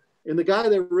 And the guy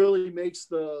that really makes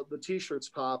the t-shirts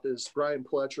pop is Brian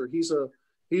Pletcher.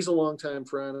 He's a longtime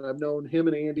friend, and I've known him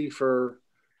and Andy for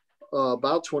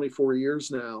about 24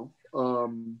 years now.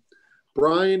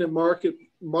 Brian and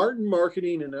Martin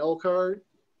Marketing in Elkhart.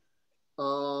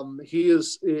 He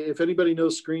is, if anybody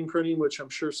knows screen printing, which I'm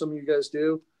sure some of you guys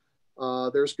do,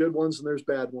 there's good ones and there's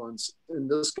bad ones. And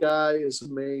this guy is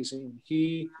amazing.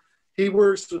 He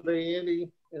works with Andy,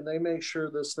 and they make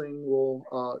sure this thing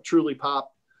will truly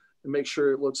pop and make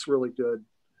sure it looks really good.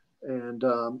 And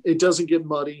it doesn't get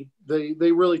muddy. They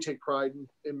really take pride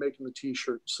in making the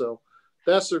t-shirt. So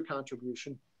that's their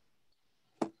contribution.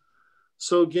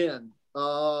 So again,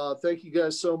 thank you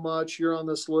guys so much. You're on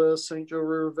this list: St. Joe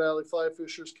River Valley Fly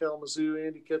Fishers, Kalamazoo,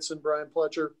 Andy Kitson, Brian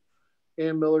Pletcher,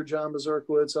 Ann Miller, John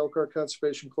Bazarkowitz, Elkhart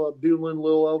Conservation Club, Duneland,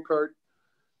 Little Elkhart,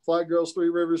 Fly Girls, Three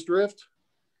Rivers, DRiFT.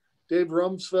 Dave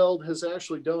Rumsfeld has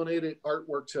actually donated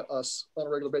artwork to us on a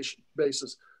regular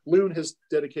basis. Loon has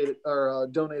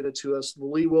donated to us, the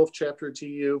Lee Wolf chapter of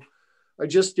TU. I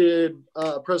just did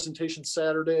a presentation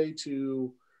Saturday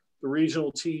to the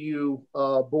regional TU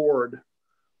board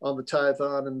on the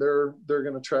Tie-a-Thon, and they're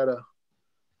going to try to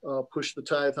push the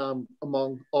Tie-a-Thon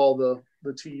among all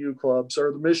the TU clubs,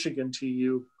 or the Michigan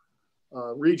TU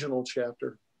regional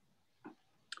chapter.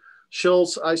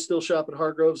 Schultz, I still shop at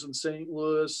Hargroves in St.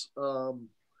 Louis.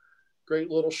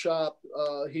 Great little shop.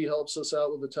 He helps us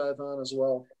out with the Tie-a-Thon as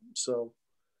well. So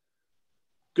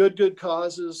good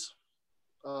causes.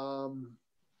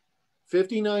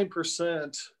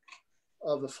 59%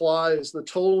 of the flies, the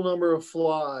total number of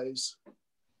flies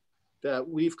that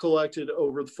we've collected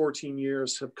over the 14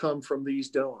 years have come from these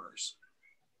donors.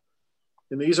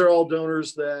 And these are all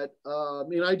donors that,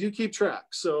 I do keep track.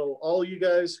 So all you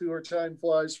guys who are tying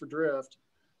flies for DRiFT,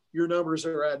 your numbers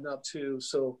are adding up too.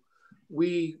 So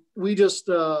we just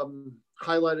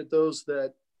highlighted those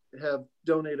that have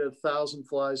donated 1,000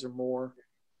 flies or more,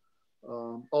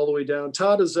 all the way down.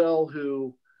 Todd Azell,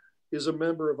 who is a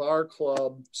member of our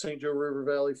club, St. Joe River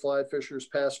Valley Fly Fishers,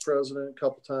 past president a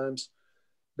couple times.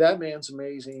 That man's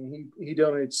amazing. He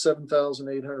donated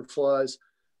 7,800 flies.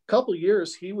 A couple of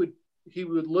years, he would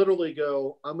literally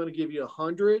go, I'm going to give you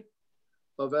 100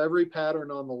 of every pattern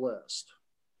on the list.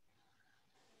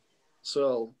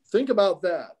 So think about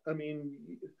that. I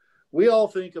mean, we all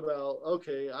think about,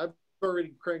 okay, I've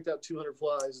already cranked out 200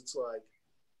 flies. It's like,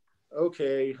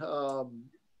 okay, do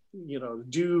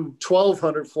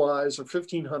 1,200 flies or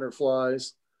 1,500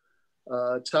 flies.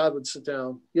 Todd would sit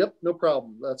down. Yep, no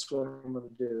problem. That's what I'm going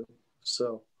to do.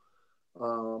 So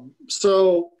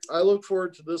I look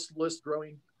forward to this list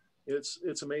growing.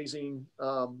 It's amazing.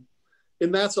 And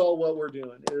that's all what we're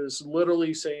doing is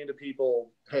literally saying to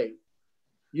people, hey,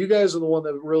 you guys are the one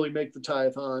that really make the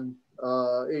Tie-a-Thon.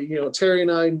 Terry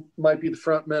and I might be the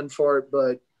front men for it,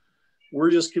 but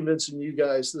we're just convincing you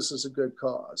guys this is a good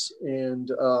cause. And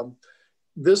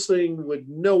this thing would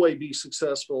no way be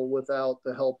successful without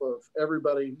the help of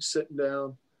everybody sitting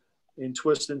down and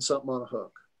twisting something on a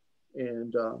hook.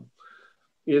 And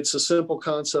it's a simple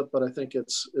concept, but I think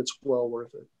it's well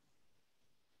worth it.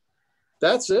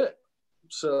 That's it.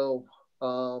 So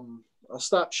I'll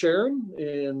stop sharing,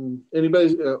 and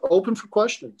anybody open for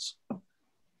questions.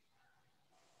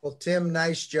 Well, Tim,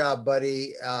 nice job,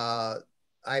 buddy.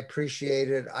 I appreciate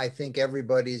it. I think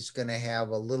everybody's going to have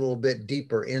a little bit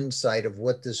deeper insight of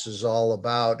what this is all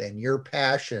about and your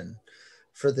passion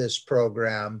for this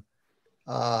program.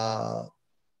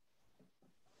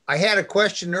 I had a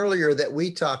question earlier that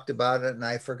we talked about it and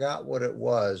I forgot what it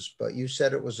was, but you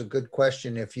said it was a good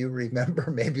question. If you remember,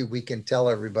 maybe we can tell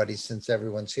everybody since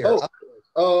everyone's here.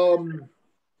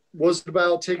 Was it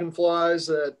about taking flies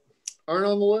that aren't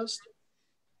on the list?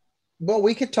 Well,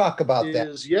 we could talk about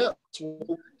that. Yeah.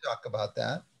 We'll talk about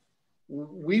that.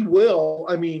 We will.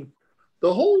 I mean,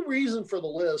 the whole reason for the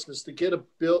list is to get a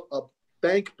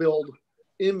bank build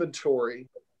inventory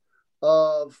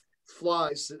of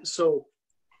flies. So,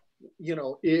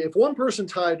 if one person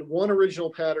tied one original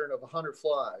pattern of 100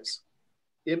 flies,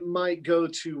 it might go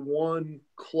to one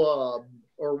club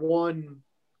or one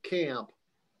camp,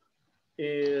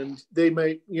 and they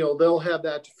might, they'll have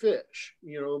that to fish,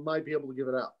 might be able to give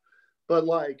it out. But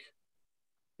like,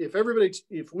 if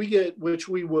we get, which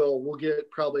we will, we'll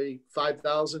get probably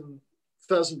 5,000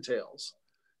 pheasant tails.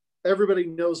 Everybody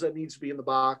knows that needs to be in the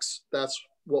box. That's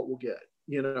what we'll get,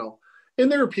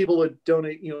 And there are people that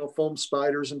donate, foam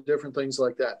spiders and different things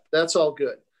like that. That's all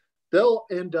good. They'll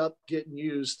end up getting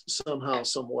used somehow,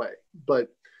 some way.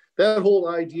 But that whole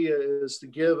idea is to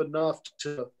give enough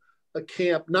to a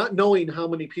camp, not knowing how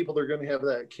many people they're going to have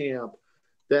at that camp,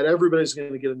 that everybody's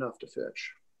going to get enough to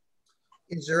fish.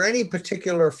 Is there any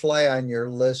particular fly on your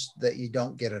list that you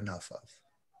don't get enough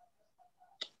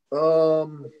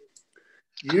of?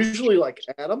 Usually like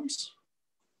Adams.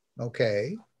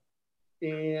 Okay.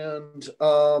 And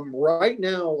right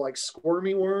now, like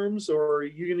squirmy worms, or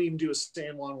you can even do a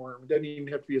San Juan worm. It doesn't even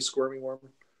have to be a squirmy worm.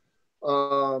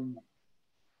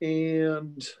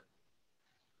 And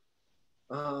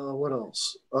what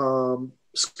else?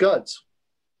 Scuds,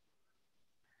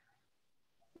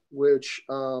 which,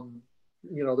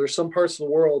 there's some parts of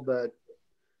the world that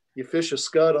you fish a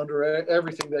scud under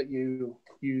everything that you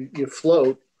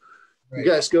float. Right.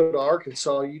 You guys go to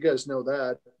Arkansas, you guys know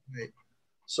that. Right.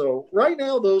 So right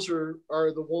now, those are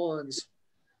the ones.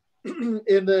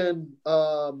 And then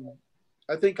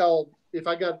I think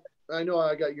I know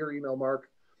I got your email, Mark.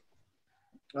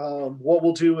 What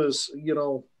we'll do is,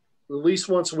 at least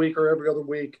once a week or every other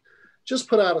week, just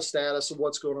put out a status of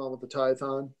what's going on with the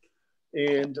Tie-a-Thon.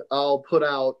 And I'll put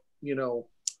out,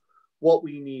 what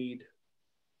we need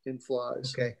in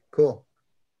flies. Okay, cool.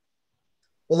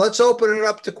 Well, let's open it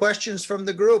up to questions from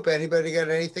the group. Anybody got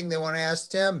anything they want to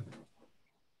ask Tim?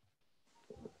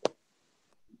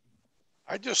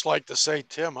 I'd just like to say,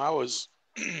 Tim, I was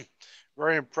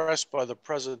very impressed by the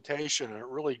presentation. It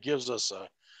really gives us a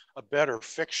better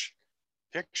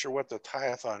picture what the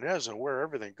Tie-a-Thon is and where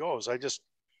everything goes.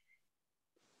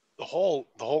 the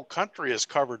whole country is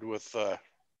covered with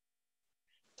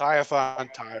Tie-a-Thon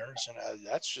tires, and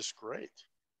that's just great.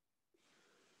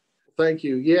 Thank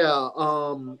you. Yeah,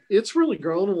 it's really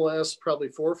grown in the last probably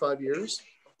 4 or 5 years.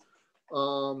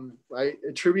 I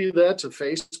attribute that to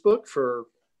Facebook for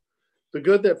the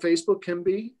good that Facebook can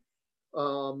be,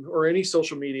 or any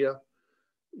social media.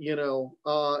 You know,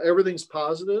 everything's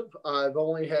positive. I've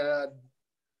only had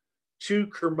 2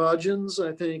 curmudgeons,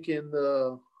 I think, in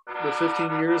the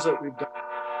 15 years that we've done,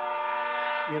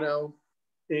 you know,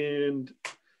 and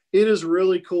it is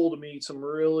really cool to meet some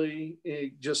really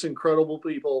just incredible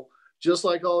people, just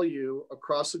like all you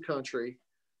across the country,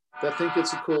 that think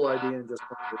it's a cool idea and just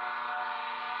want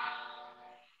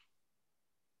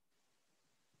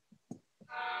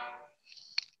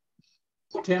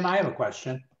to. Tim, I have a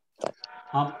question.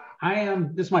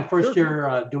 This is my first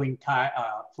year doing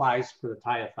flies for the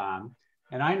Tie-a-Thon,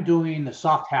 and I'm doing the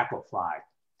soft hackle fly.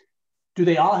 Do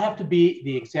they all have to be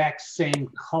the exact same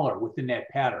color within that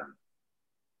pattern?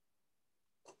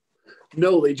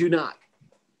 No, they do not.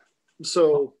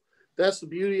 So that's the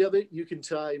beauty of it. You can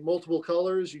tie multiple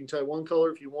colors. You can tie one color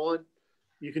if you want.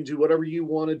 You can do whatever you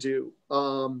want to do.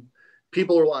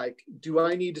 People are like, do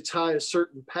I need to tie a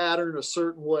certain pattern a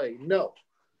certain way? No.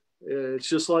 It's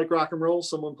just like rock and roll.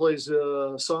 Someone plays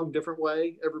a song different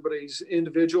way. Everybody's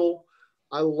individual.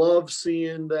 I love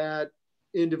seeing that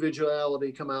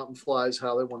individuality come out in flies,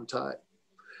 how they want to tie it.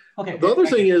 Okay. The other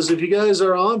thing is, if you guys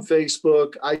are on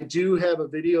Facebook, I do have a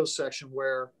video section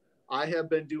where I have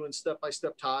been doing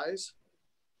step-by-step ties,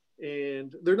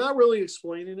 and they're not really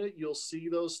explaining it. You'll see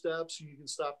those steps. You can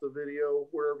stop the video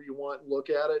wherever you want and look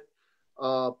at it.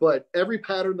 But every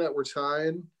pattern that we're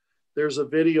tying, there's a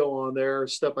video on there,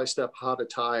 step-by-step how to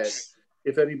tie it,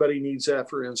 if anybody needs that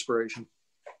for inspiration.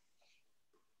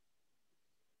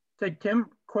 Say, Tim,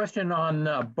 question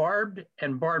on barbed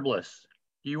and barbless.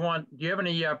 Do you have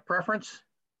any preference?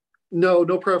 No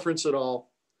preference at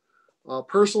all.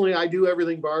 Personally, I do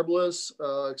everything barbless,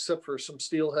 except for some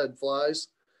steelhead flies.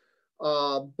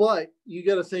 But you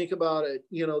got to think about it.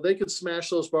 You know, they could smash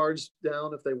those barbs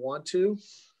down if they want to.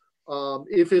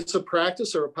 If it's a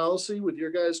practice or a policy with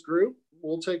your guys' group,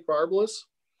 we'll take barbless.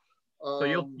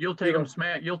 So you'll take them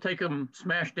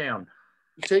smashed down.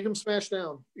 You take them smashed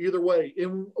down either way.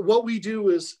 And what we do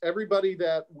is everybody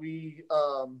that we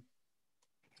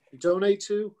donate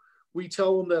to, we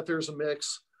tell them that there's a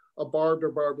mix of barbed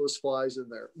or barbless flies in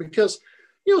there, because,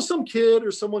 you know, some kid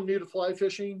or someone new to fly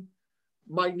fishing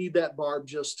might need that barb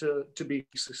just to be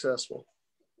successful.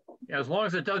 Yeah, as long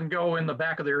as it doesn't go in the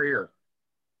back of their ear.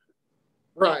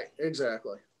 Right,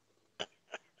 exactly.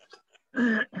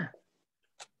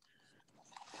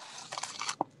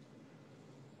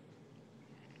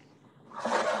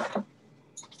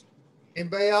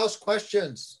 Anybody else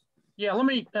questions? Yeah,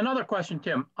 another question,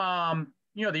 Tim.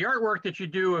 You know, the artwork that you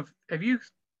do, have you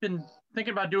been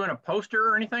thinking about doing a poster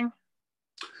or anything?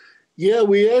 Yeah,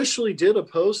 we actually did a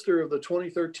poster of the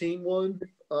 2013 one.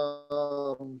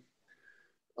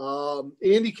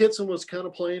 Andy Kitson was kind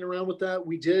of playing around with that.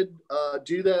 We did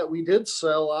do that. We did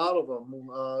sell out of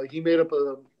them. He made up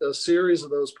a series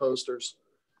of those posters.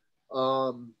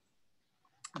 But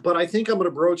I think I'm going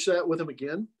to broach that with him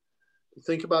again.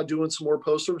 Think about doing some more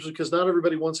posters, because not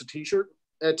everybody wants a t-shirt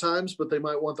at times, but they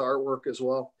might want the artwork as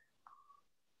well.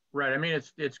 Right. I mean,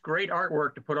 it's great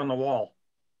artwork to put on the wall.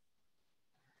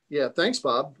 Yeah. Thanks,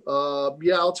 Bob.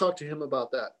 Yeah, I'll talk to him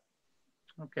about that.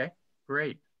 Okay,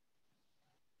 great.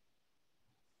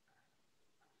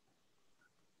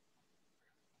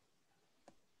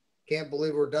 Can't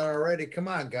believe we're done already. Come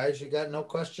on, guys. You got no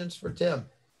questions for Tim?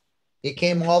 He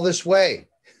came all this way.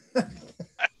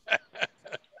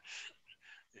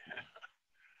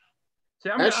 See,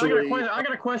 I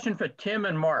got a question for Tim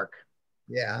and Mark.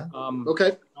 Yeah.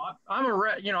 Okay.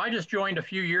 I just joined a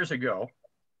few years ago,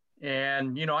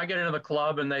 and, you know, I get into the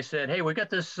club and they said, hey, we got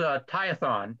this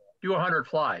Tie-a-Thon, do 100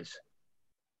 flies.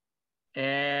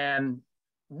 And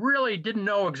really didn't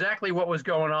know exactly what was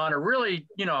going on, or really,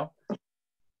 you know,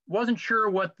 wasn't sure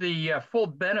what the full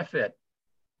benefit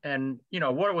and, you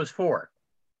know, what it was for.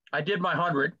 I did my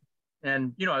 100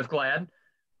 and, you know, I was glad.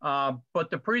 But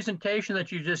the presentation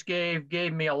that you just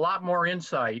gave me a lot more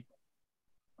insight.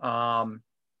 And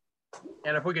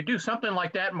if we could do something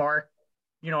like that, Mark,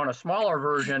 you know, in a smaller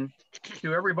version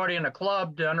to everybody in the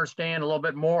club to understand a little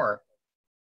bit more,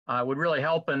 would really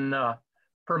help in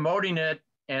promoting it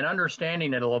and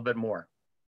understanding it a little bit more.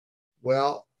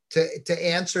 Well, to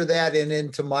answer that and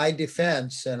into my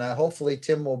defense, and hopefully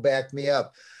Tim will back me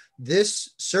up, this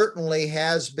certainly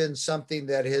has been something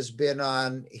that has been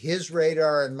on his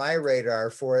radar and my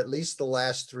radar for at least the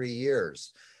last 3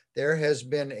 years. there has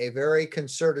been a very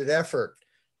concerted effort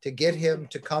to get him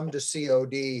to come to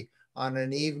COD on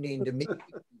an evening to meet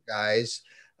you guys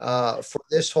for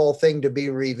this whole thing to be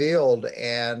revealed.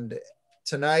 And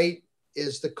tonight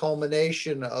is the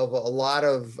culmination of a lot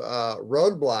of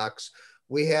roadblocks.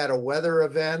 We had a weather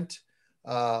event,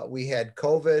 we had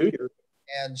COVID,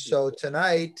 and so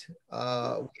tonight we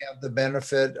have the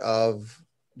benefit of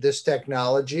this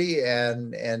technology,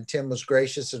 and Tim was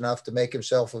gracious enough to make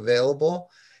himself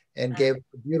available and gave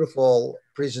a beautiful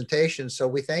presentation. So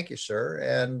we thank you, sir.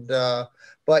 And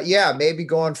but yeah, maybe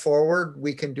going forward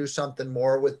we can do something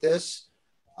more with this.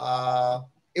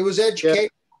 It was educational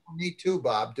for me too,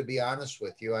 Bob, to be honest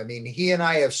with you. I mean, he and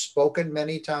I have spoken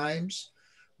many times,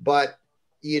 but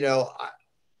you know,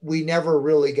 we never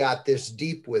really got this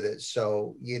deep with it.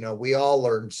 So, you know, we all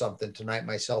learned something tonight,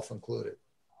 myself included.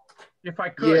 If I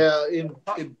could,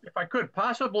 if I could,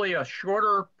 possibly a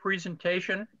shorter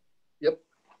presentation. Yep.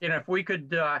 And if we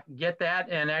could get that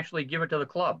and actually give it to the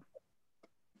club.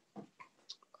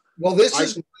 Well, this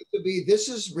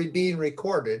is being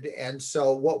recorded, and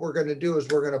so what we're going to do is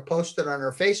we're going to post it on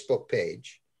our Facebook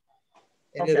page.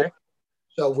 And okay.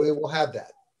 So we will have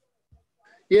that.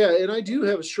 Yeah, and I do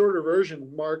have a shorter version,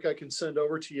 Mark, I can send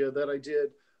over to you that I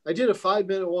did. I did a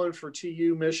 5-minute one for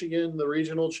TU Michigan, the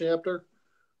regional chapter,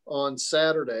 on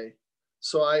Saturday.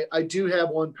 So I do have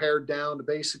one pared down to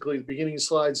basically the beginning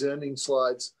slides, the ending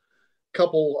slides,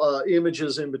 couple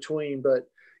images in between. But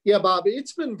yeah, Bob,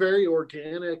 it's been very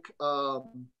organic.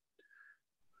 And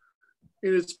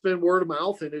it's been word of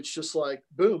mouth, and it's just like,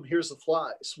 boom, here's the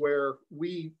flies. Where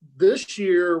this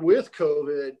year with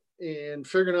COVID and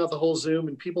figuring out the whole Zoom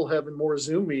and people having more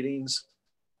Zoom meetings,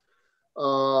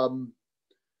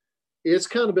 it's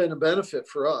kind of been a benefit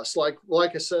for us. Like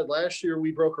I said, last year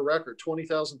we broke a record,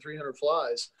 20,300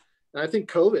 flies. And I think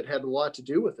COVID had a lot to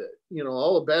do with it. You know,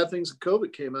 all the bad things that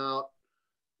COVID came out,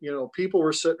 you know, people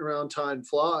were sitting around tying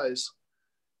flies.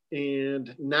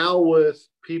 And now with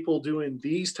people doing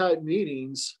these type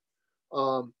meetings,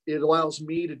 it allows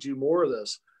me to do more of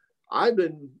this. I've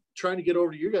been trying to get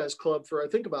over to your guys' club for, I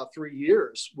think, about 3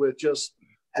 years with just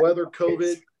weather,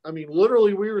 COVID. I mean,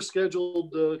 literally we were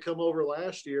scheduled to come over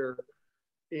last year,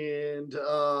 and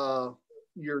the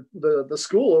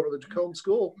school over, the Tacoma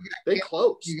school, they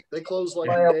closed. They closed like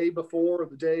the day before or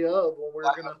the day of when we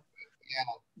were going to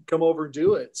come over and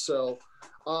do it. So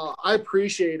I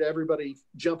appreciate everybody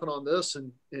jumping on this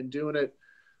and doing it.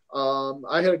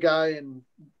 I had a guy, and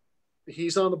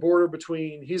he's on the border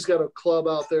between, he's got a club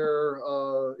out there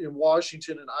in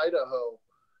Washington and Idaho.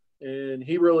 And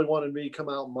he really wanted me to come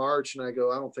out in March. And I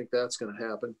go, I don't think that's going to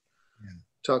happen. Yeah.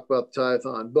 Talk about the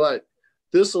Tie-a-Thon. But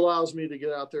this allows me to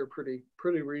get out there pretty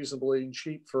reasonably and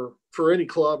cheap for any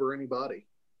club or anybody.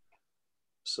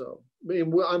 So I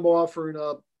mean, I'm offering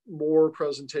up more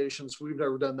presentations. We've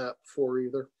never done that before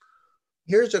either.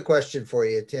 Here's a question for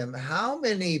you, Tim. How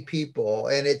many people,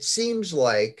 and it seems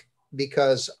like,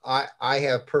 because I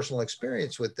have personal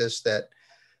experience with this, that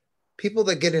people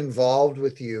that get involved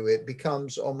with you, it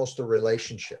becomes almost a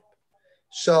relationship.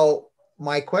 So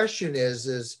my question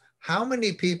is how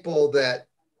many people that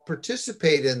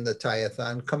participate in the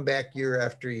Tie-a-Thon come back year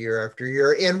after year after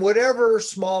year in whatever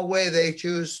small way they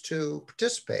choose to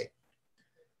participate?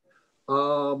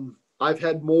 I've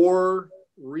had more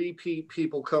repeat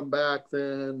people come back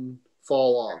than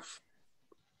fall off.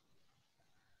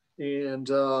 And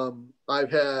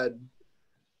I've had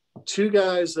 2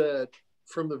 guys that,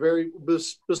 from the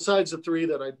besides the 3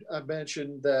 that I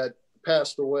mentioned that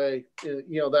passed away,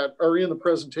 you know, that are in the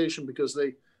presentation because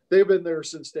they've been there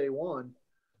since day one.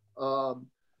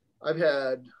 I've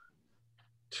had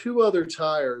 2 other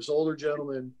tires, older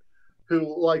gentlemen,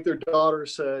 who, like, their daughter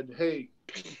said, hey,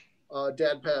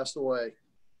 Dad passed away,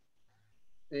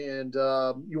 and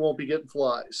you won't be getting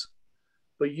flies.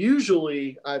 But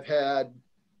usually I've had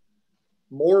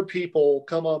more people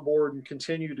come on board and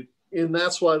continue to, and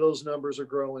that's why those numbers are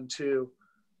growing too,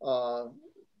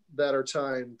 that are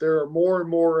tying. There are more and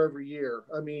more every year.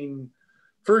 I mean,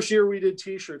 first year we did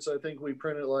t-shirts, I think we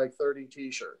printed like 30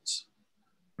 t-shirts.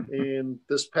 And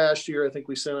this past year, I think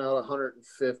we sent out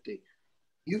 150.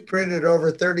 You printed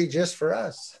over 30 just for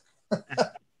us.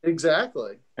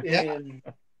 Exactly. And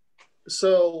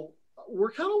so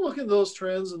we're kind of looking at those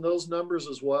trends and those numbers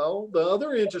as well. The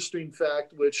other interesting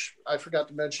fact, which I forgot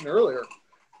to mention earlier,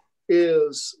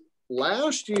 is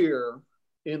last year,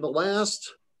 in the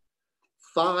last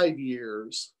 5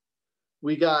 years,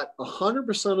 we got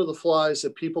 100% of the flies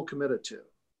that people committed to,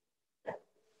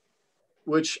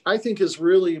 which I think is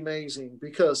really amazing,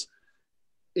 because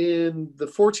in the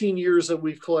 14 years that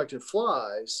we've collected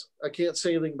flies, I can't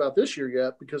say anything about this year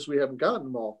yet because we haven't gotten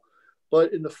them all,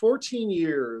 But in the 14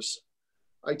 years,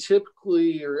 I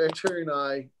typically, or Terry and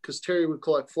I, because Terry would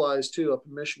collect flies too up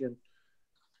in Michigan,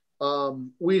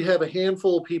 we'd have a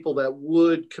handful of people that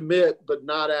would commit but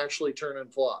not actually turn in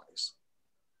flies.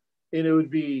 And it would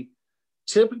be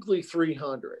typically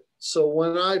 300. So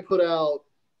when I put out,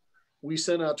 we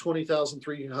sent out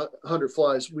 20,300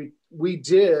 flies, we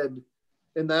did,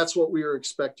 and that's what we were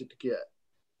expected to get.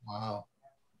 Wow.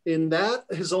 And that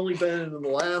has only been in the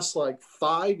last like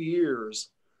 5 years,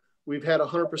 we've had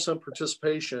 100%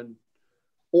 participation,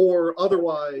 or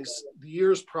otherwise the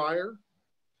years prior,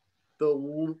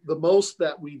 the most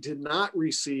that we did not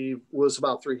receive was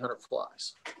about 300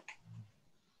 flies,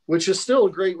 which is still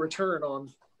a great return on,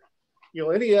 you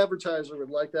know, any advertiser would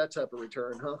like that type of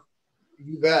return, huh?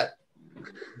 You bet. You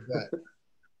bet.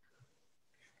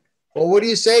 Well, what do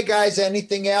you say, guys?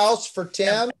 Anything else for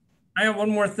Tim? I have one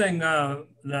more thing.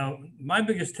 My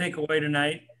biggest takeaway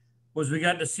tonight was we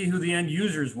got to see who the end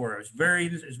users were. It's very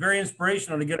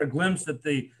inspirational to get a glimpse at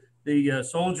the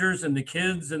soldiers and the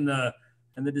kids and the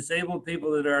disabled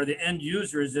people that are the end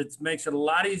users. It makes it a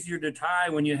lot easier to tie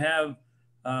when you have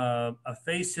a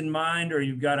face in mind, or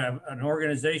you've got an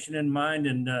organization in mind,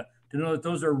 and to know that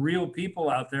those are real people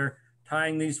out there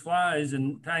tying these flies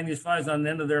on the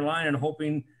end of their line and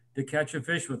hoping to catch a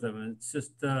fish with them.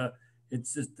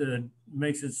 It's just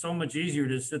makes it so much easier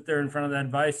to sit there in front of that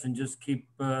vise and just keep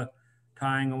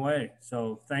tying away.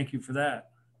 So thank you for that.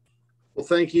 Well,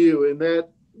 thank you. And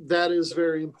that is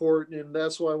very important. And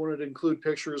that's why I wanted to include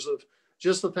pictures of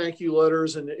just the thank you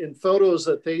letters and photos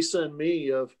that they send me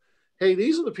of, hey,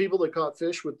 these are the people that caught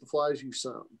fish with the flies you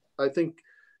sent. I think,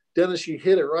 Dennis, you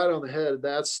hit it right on the head.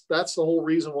 That's the whole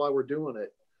reason why we're doing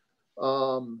it.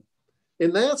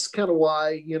 And that's kind of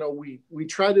why, you know, we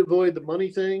try to avoid the money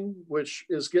thing, which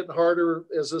is getting harder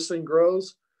as this thing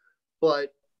grows.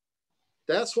 But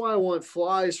that's why I want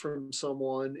flies from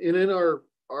someone. And in our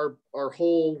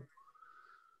whole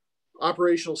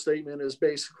operational statement is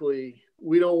basically,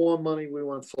 we don't want money, we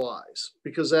want flies,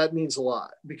 because that means a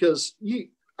lot. Because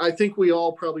I think we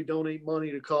all probably donate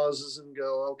money to causes and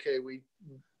go, okay,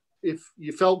 if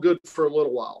you felt good for a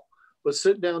little while, but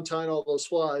sitting down tying all those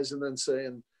flies and then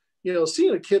saying, you know,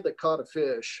 seeing a kid that caught a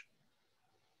fish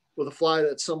with a fly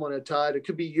that someone had tied, it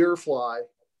could be your fly.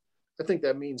 I think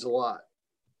that means a lot.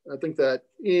 I think that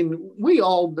we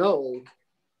all know,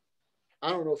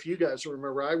 I don't know if you guys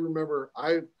remember,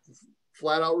 I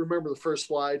flat out remember the first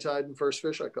fly I tied and first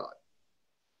fish I caught.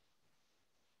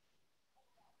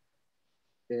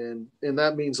 And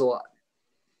that means a lot.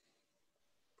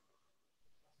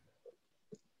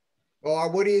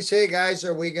 Well, what do you say, guys?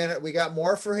 We got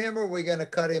more for him, or are we gonna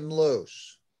cut him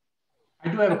loose? I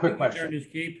do have a quick question.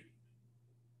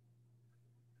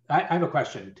 I have a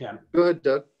question, Tim. Go ahead,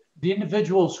 Doug. The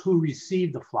individuals who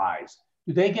receive the flies,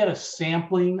 do they get a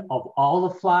sampling of all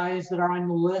the flies that are on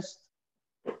the list?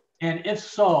 And if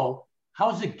so, how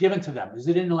is it given to them? Is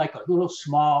it in like a little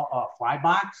small fly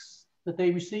box that they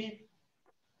receive?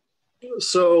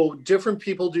 So different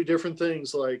people do different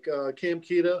things. Like Cam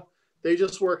Kita, they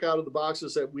just work out of the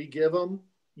boxes that we give them.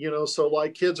 You know, so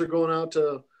like kids are going out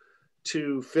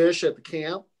to fish at the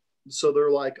camp. So they're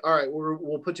like, all right,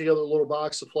 we'll put together a little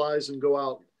box of flies and go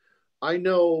out. I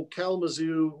know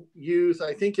Kalamazoo Youth,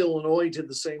 I think Illinois did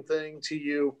the same thing to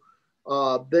you.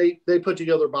 They put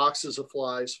together boxes of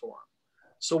flies for them.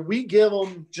 So we give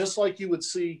them, just like you would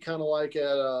see kind of like at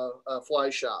a fly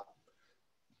shop.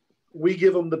 We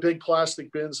give them the big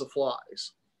plastic bins of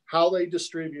flies. How they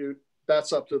distribute,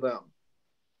 that's up to them.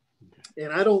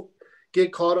 And I don't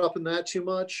get caught up in that too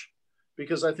much,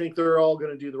 because I think they're all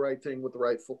going to do the right thing with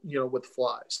with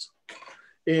flies.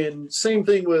 And same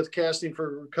thing with casting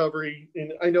for recovery.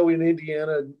 And I know in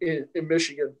Indiana, in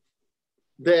Michigan,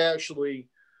 they actually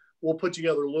will put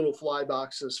together little fly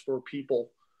boxes for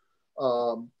people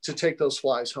to take those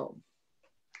flies home.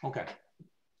 Okay,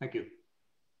 thank you.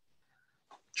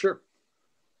 Sure.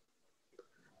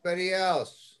 Anybody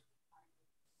else?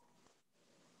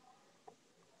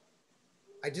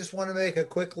 I just want to make a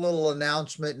quick little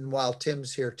announcement, and while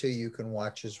Tim's here too, you can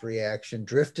watch his reaction.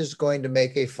 DRiFT is going to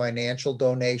make a financial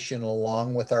donation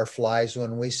along with our flies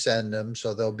when we send them,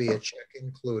 so there'll be a check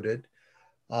included.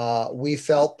 We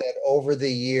felt that over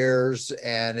the years,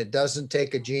 and it doesn't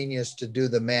take a genius to do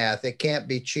the math, it can't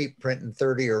be cheap printing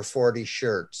 30 or 40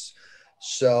 shirts.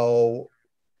 So,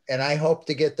 and I hope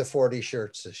to get the 40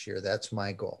 shirts this year. That's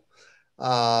my goal.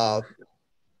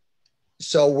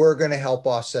 So we're going to help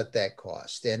offset that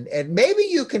cost. And maybe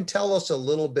you can tell us a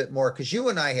little bit more, because you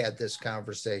and I had this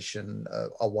conversation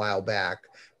a while back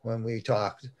when we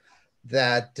talked,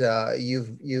 that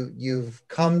you've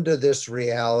come to this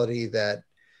reality that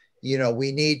you know,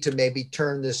 we need to maybe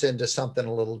turn this into something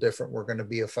a little different. We're going to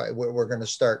be we're going to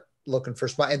start looking for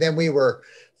spot. And then we were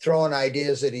throwing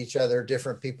ideas at each other,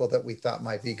 different people that we thought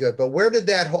might be good. But where did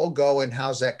that whole go and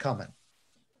how's that coming?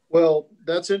 Well,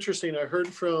 that's interesting. I heard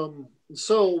from,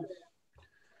 so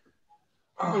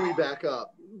let me back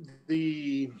up.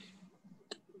 The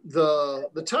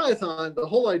Tie-a-Thon, the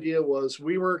whole idea was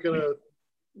we weren't gonna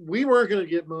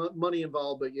get money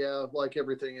involved, but yeah, like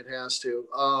everything, it has to.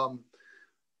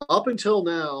 Up until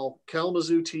now,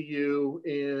 Kalamazoo TU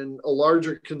and a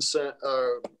larger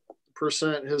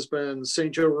percent has been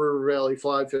St. Joe River Valley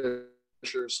Fly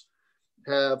Fishers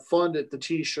have funded the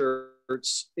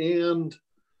T-shirts and,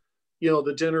 you know,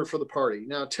 the dinner for the party.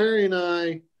 Now, Terry and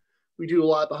I, we do a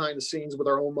lot behind the scenes with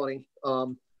our own money,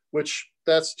 which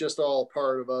that's just all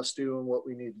part of us doing what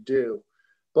we need to do.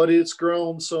 But it's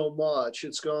grown so much.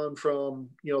 It's gone from,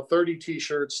 you know, 30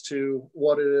 T-shirts to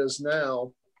what it is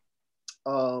now.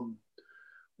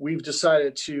 We've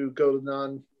decided to go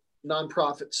to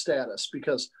nonprofit status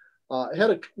because I had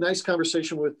a nice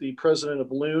conversation with the president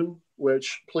of Loon,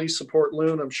 which please support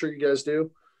Loon. I'm sure you guys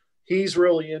do. He's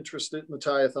really interested in the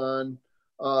Tie-a-Thon.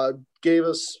 Gave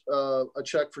us a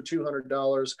check for $200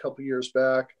 a couple years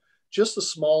back, just a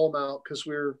small amount because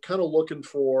we were kind of looking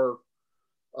for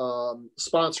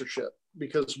sponsorship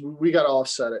because we got to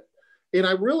offset it. And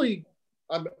I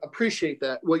appreciate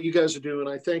that, what you guys are doing.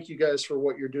 I thank you guys for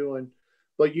what you're doing,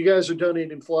 but you guys are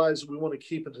donating flies. We want to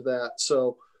keep it to that.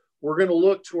 So we're going to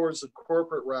look towards the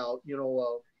corporate route, you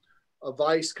know, a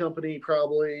Vice company,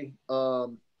 probably,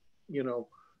 you know,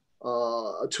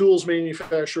 a tools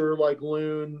manufacturer like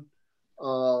Loon,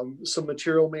 some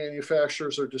material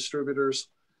manufacturers or distributors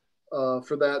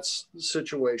for that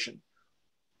situation.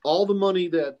 All the money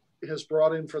that has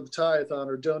brought in for the Tie-a-Thon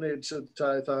or donated to the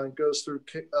Tie-a-Thon goes through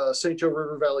St. Joe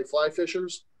River Valley Fly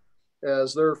Fishers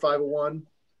as their 501,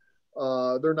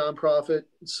 their nonprofit.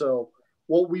 So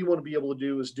what we want to be able to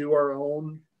do is do our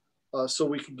own so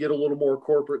we can get a little more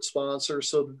corporate sponsor.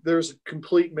 So there's a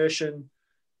complete mission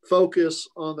focus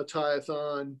on the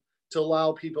Tie-a-Thon to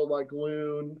allow people like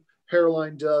Loon,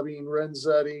 Hairline Dubbing,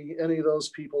 Renzetti, any of those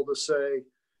people to say,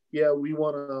 yeah, we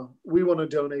want to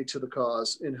donate to the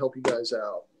cause and help you guys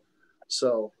out.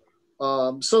 So,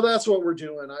 so that's what we're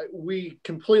doing. We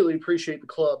completely appreciate the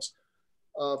clubs.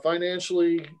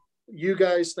 Financially, you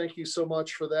guys, thank you so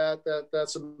much for that.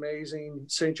 That's amazing.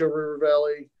 St. Joe River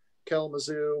Valley,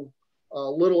 Kalamazoo,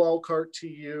 Little Elkhart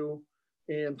TU,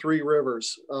 and Three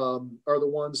Rivers are the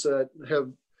ones that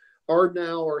are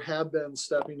now or have been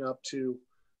stepping up to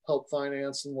help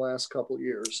finance in the last couple of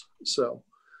years. So,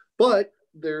 but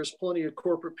there's plenty of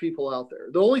corporate people out there.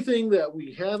 The only thing that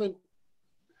we have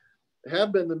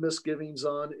been the misgivings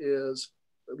on is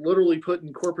literally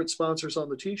putting corporate sponsors on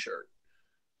the T-shirt,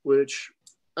 which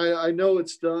I know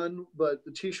it's done, but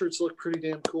the T-shirts look pretty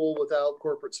damn cool without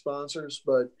corporate sponsors.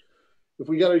 But if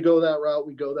we got to go that route,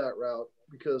 we go that route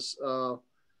because,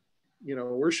 you know,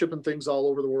 we're shipping things all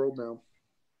over the world now.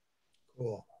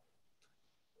 Cool.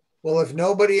 Well, if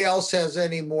nobody else has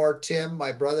any more, Tim,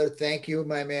 my brother, thank you,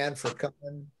 my man, for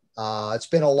coming. It's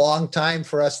been a long time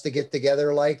for us to get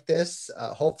together like this.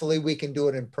 Hopefully we can do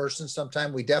it in person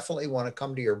sometime. We definitely want to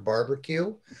come to your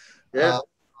barbecue. Yeah.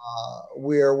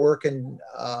 We are working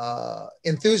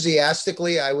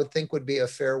enthusiastically, I would think would be a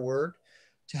fair word,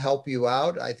 to help you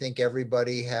out. I think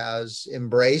everybody has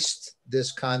embraced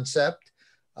this concept.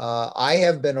 I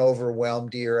have been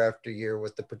overwhelmed year after year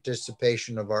with the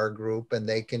participation of our group, and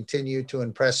they continue to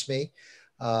impress me.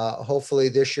 Hopefully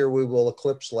this year we will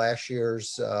eclipse last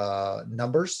year's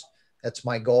numbers. That's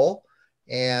my goal.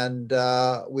 And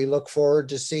we look forward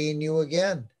to seeing you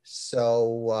again.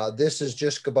 So this is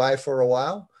just goodbye for a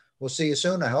while. We'll see you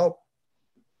soon, I hope.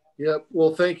 Yep.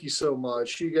 Well, thank you so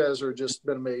much. You guys are just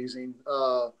been amazing.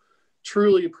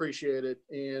 Truly appreciate it.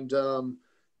 And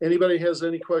anybody has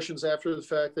any questions after the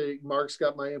fact, Mark's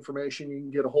got my information. You can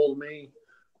get a hold of me.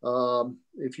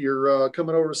 If you're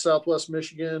coming over to Southwest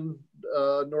Michigan,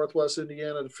 Northwest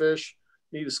Indiana to fish,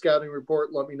 need a scouting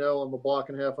report, let me know. I'm a block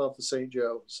and a half off the St.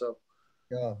 Joe. So,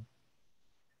 yeah.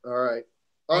 All right.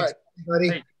 Thanks,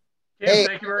 everybody. Hey, Tim,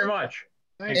 thank you very much.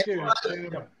 Thank you.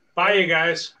 Bye, you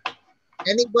guys.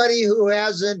 Anybody who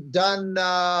hasn't gotten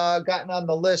on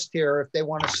the list here, if they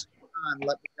want to stay on,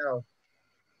 let me know.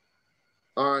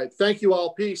 All right. Thank you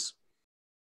all. Peace.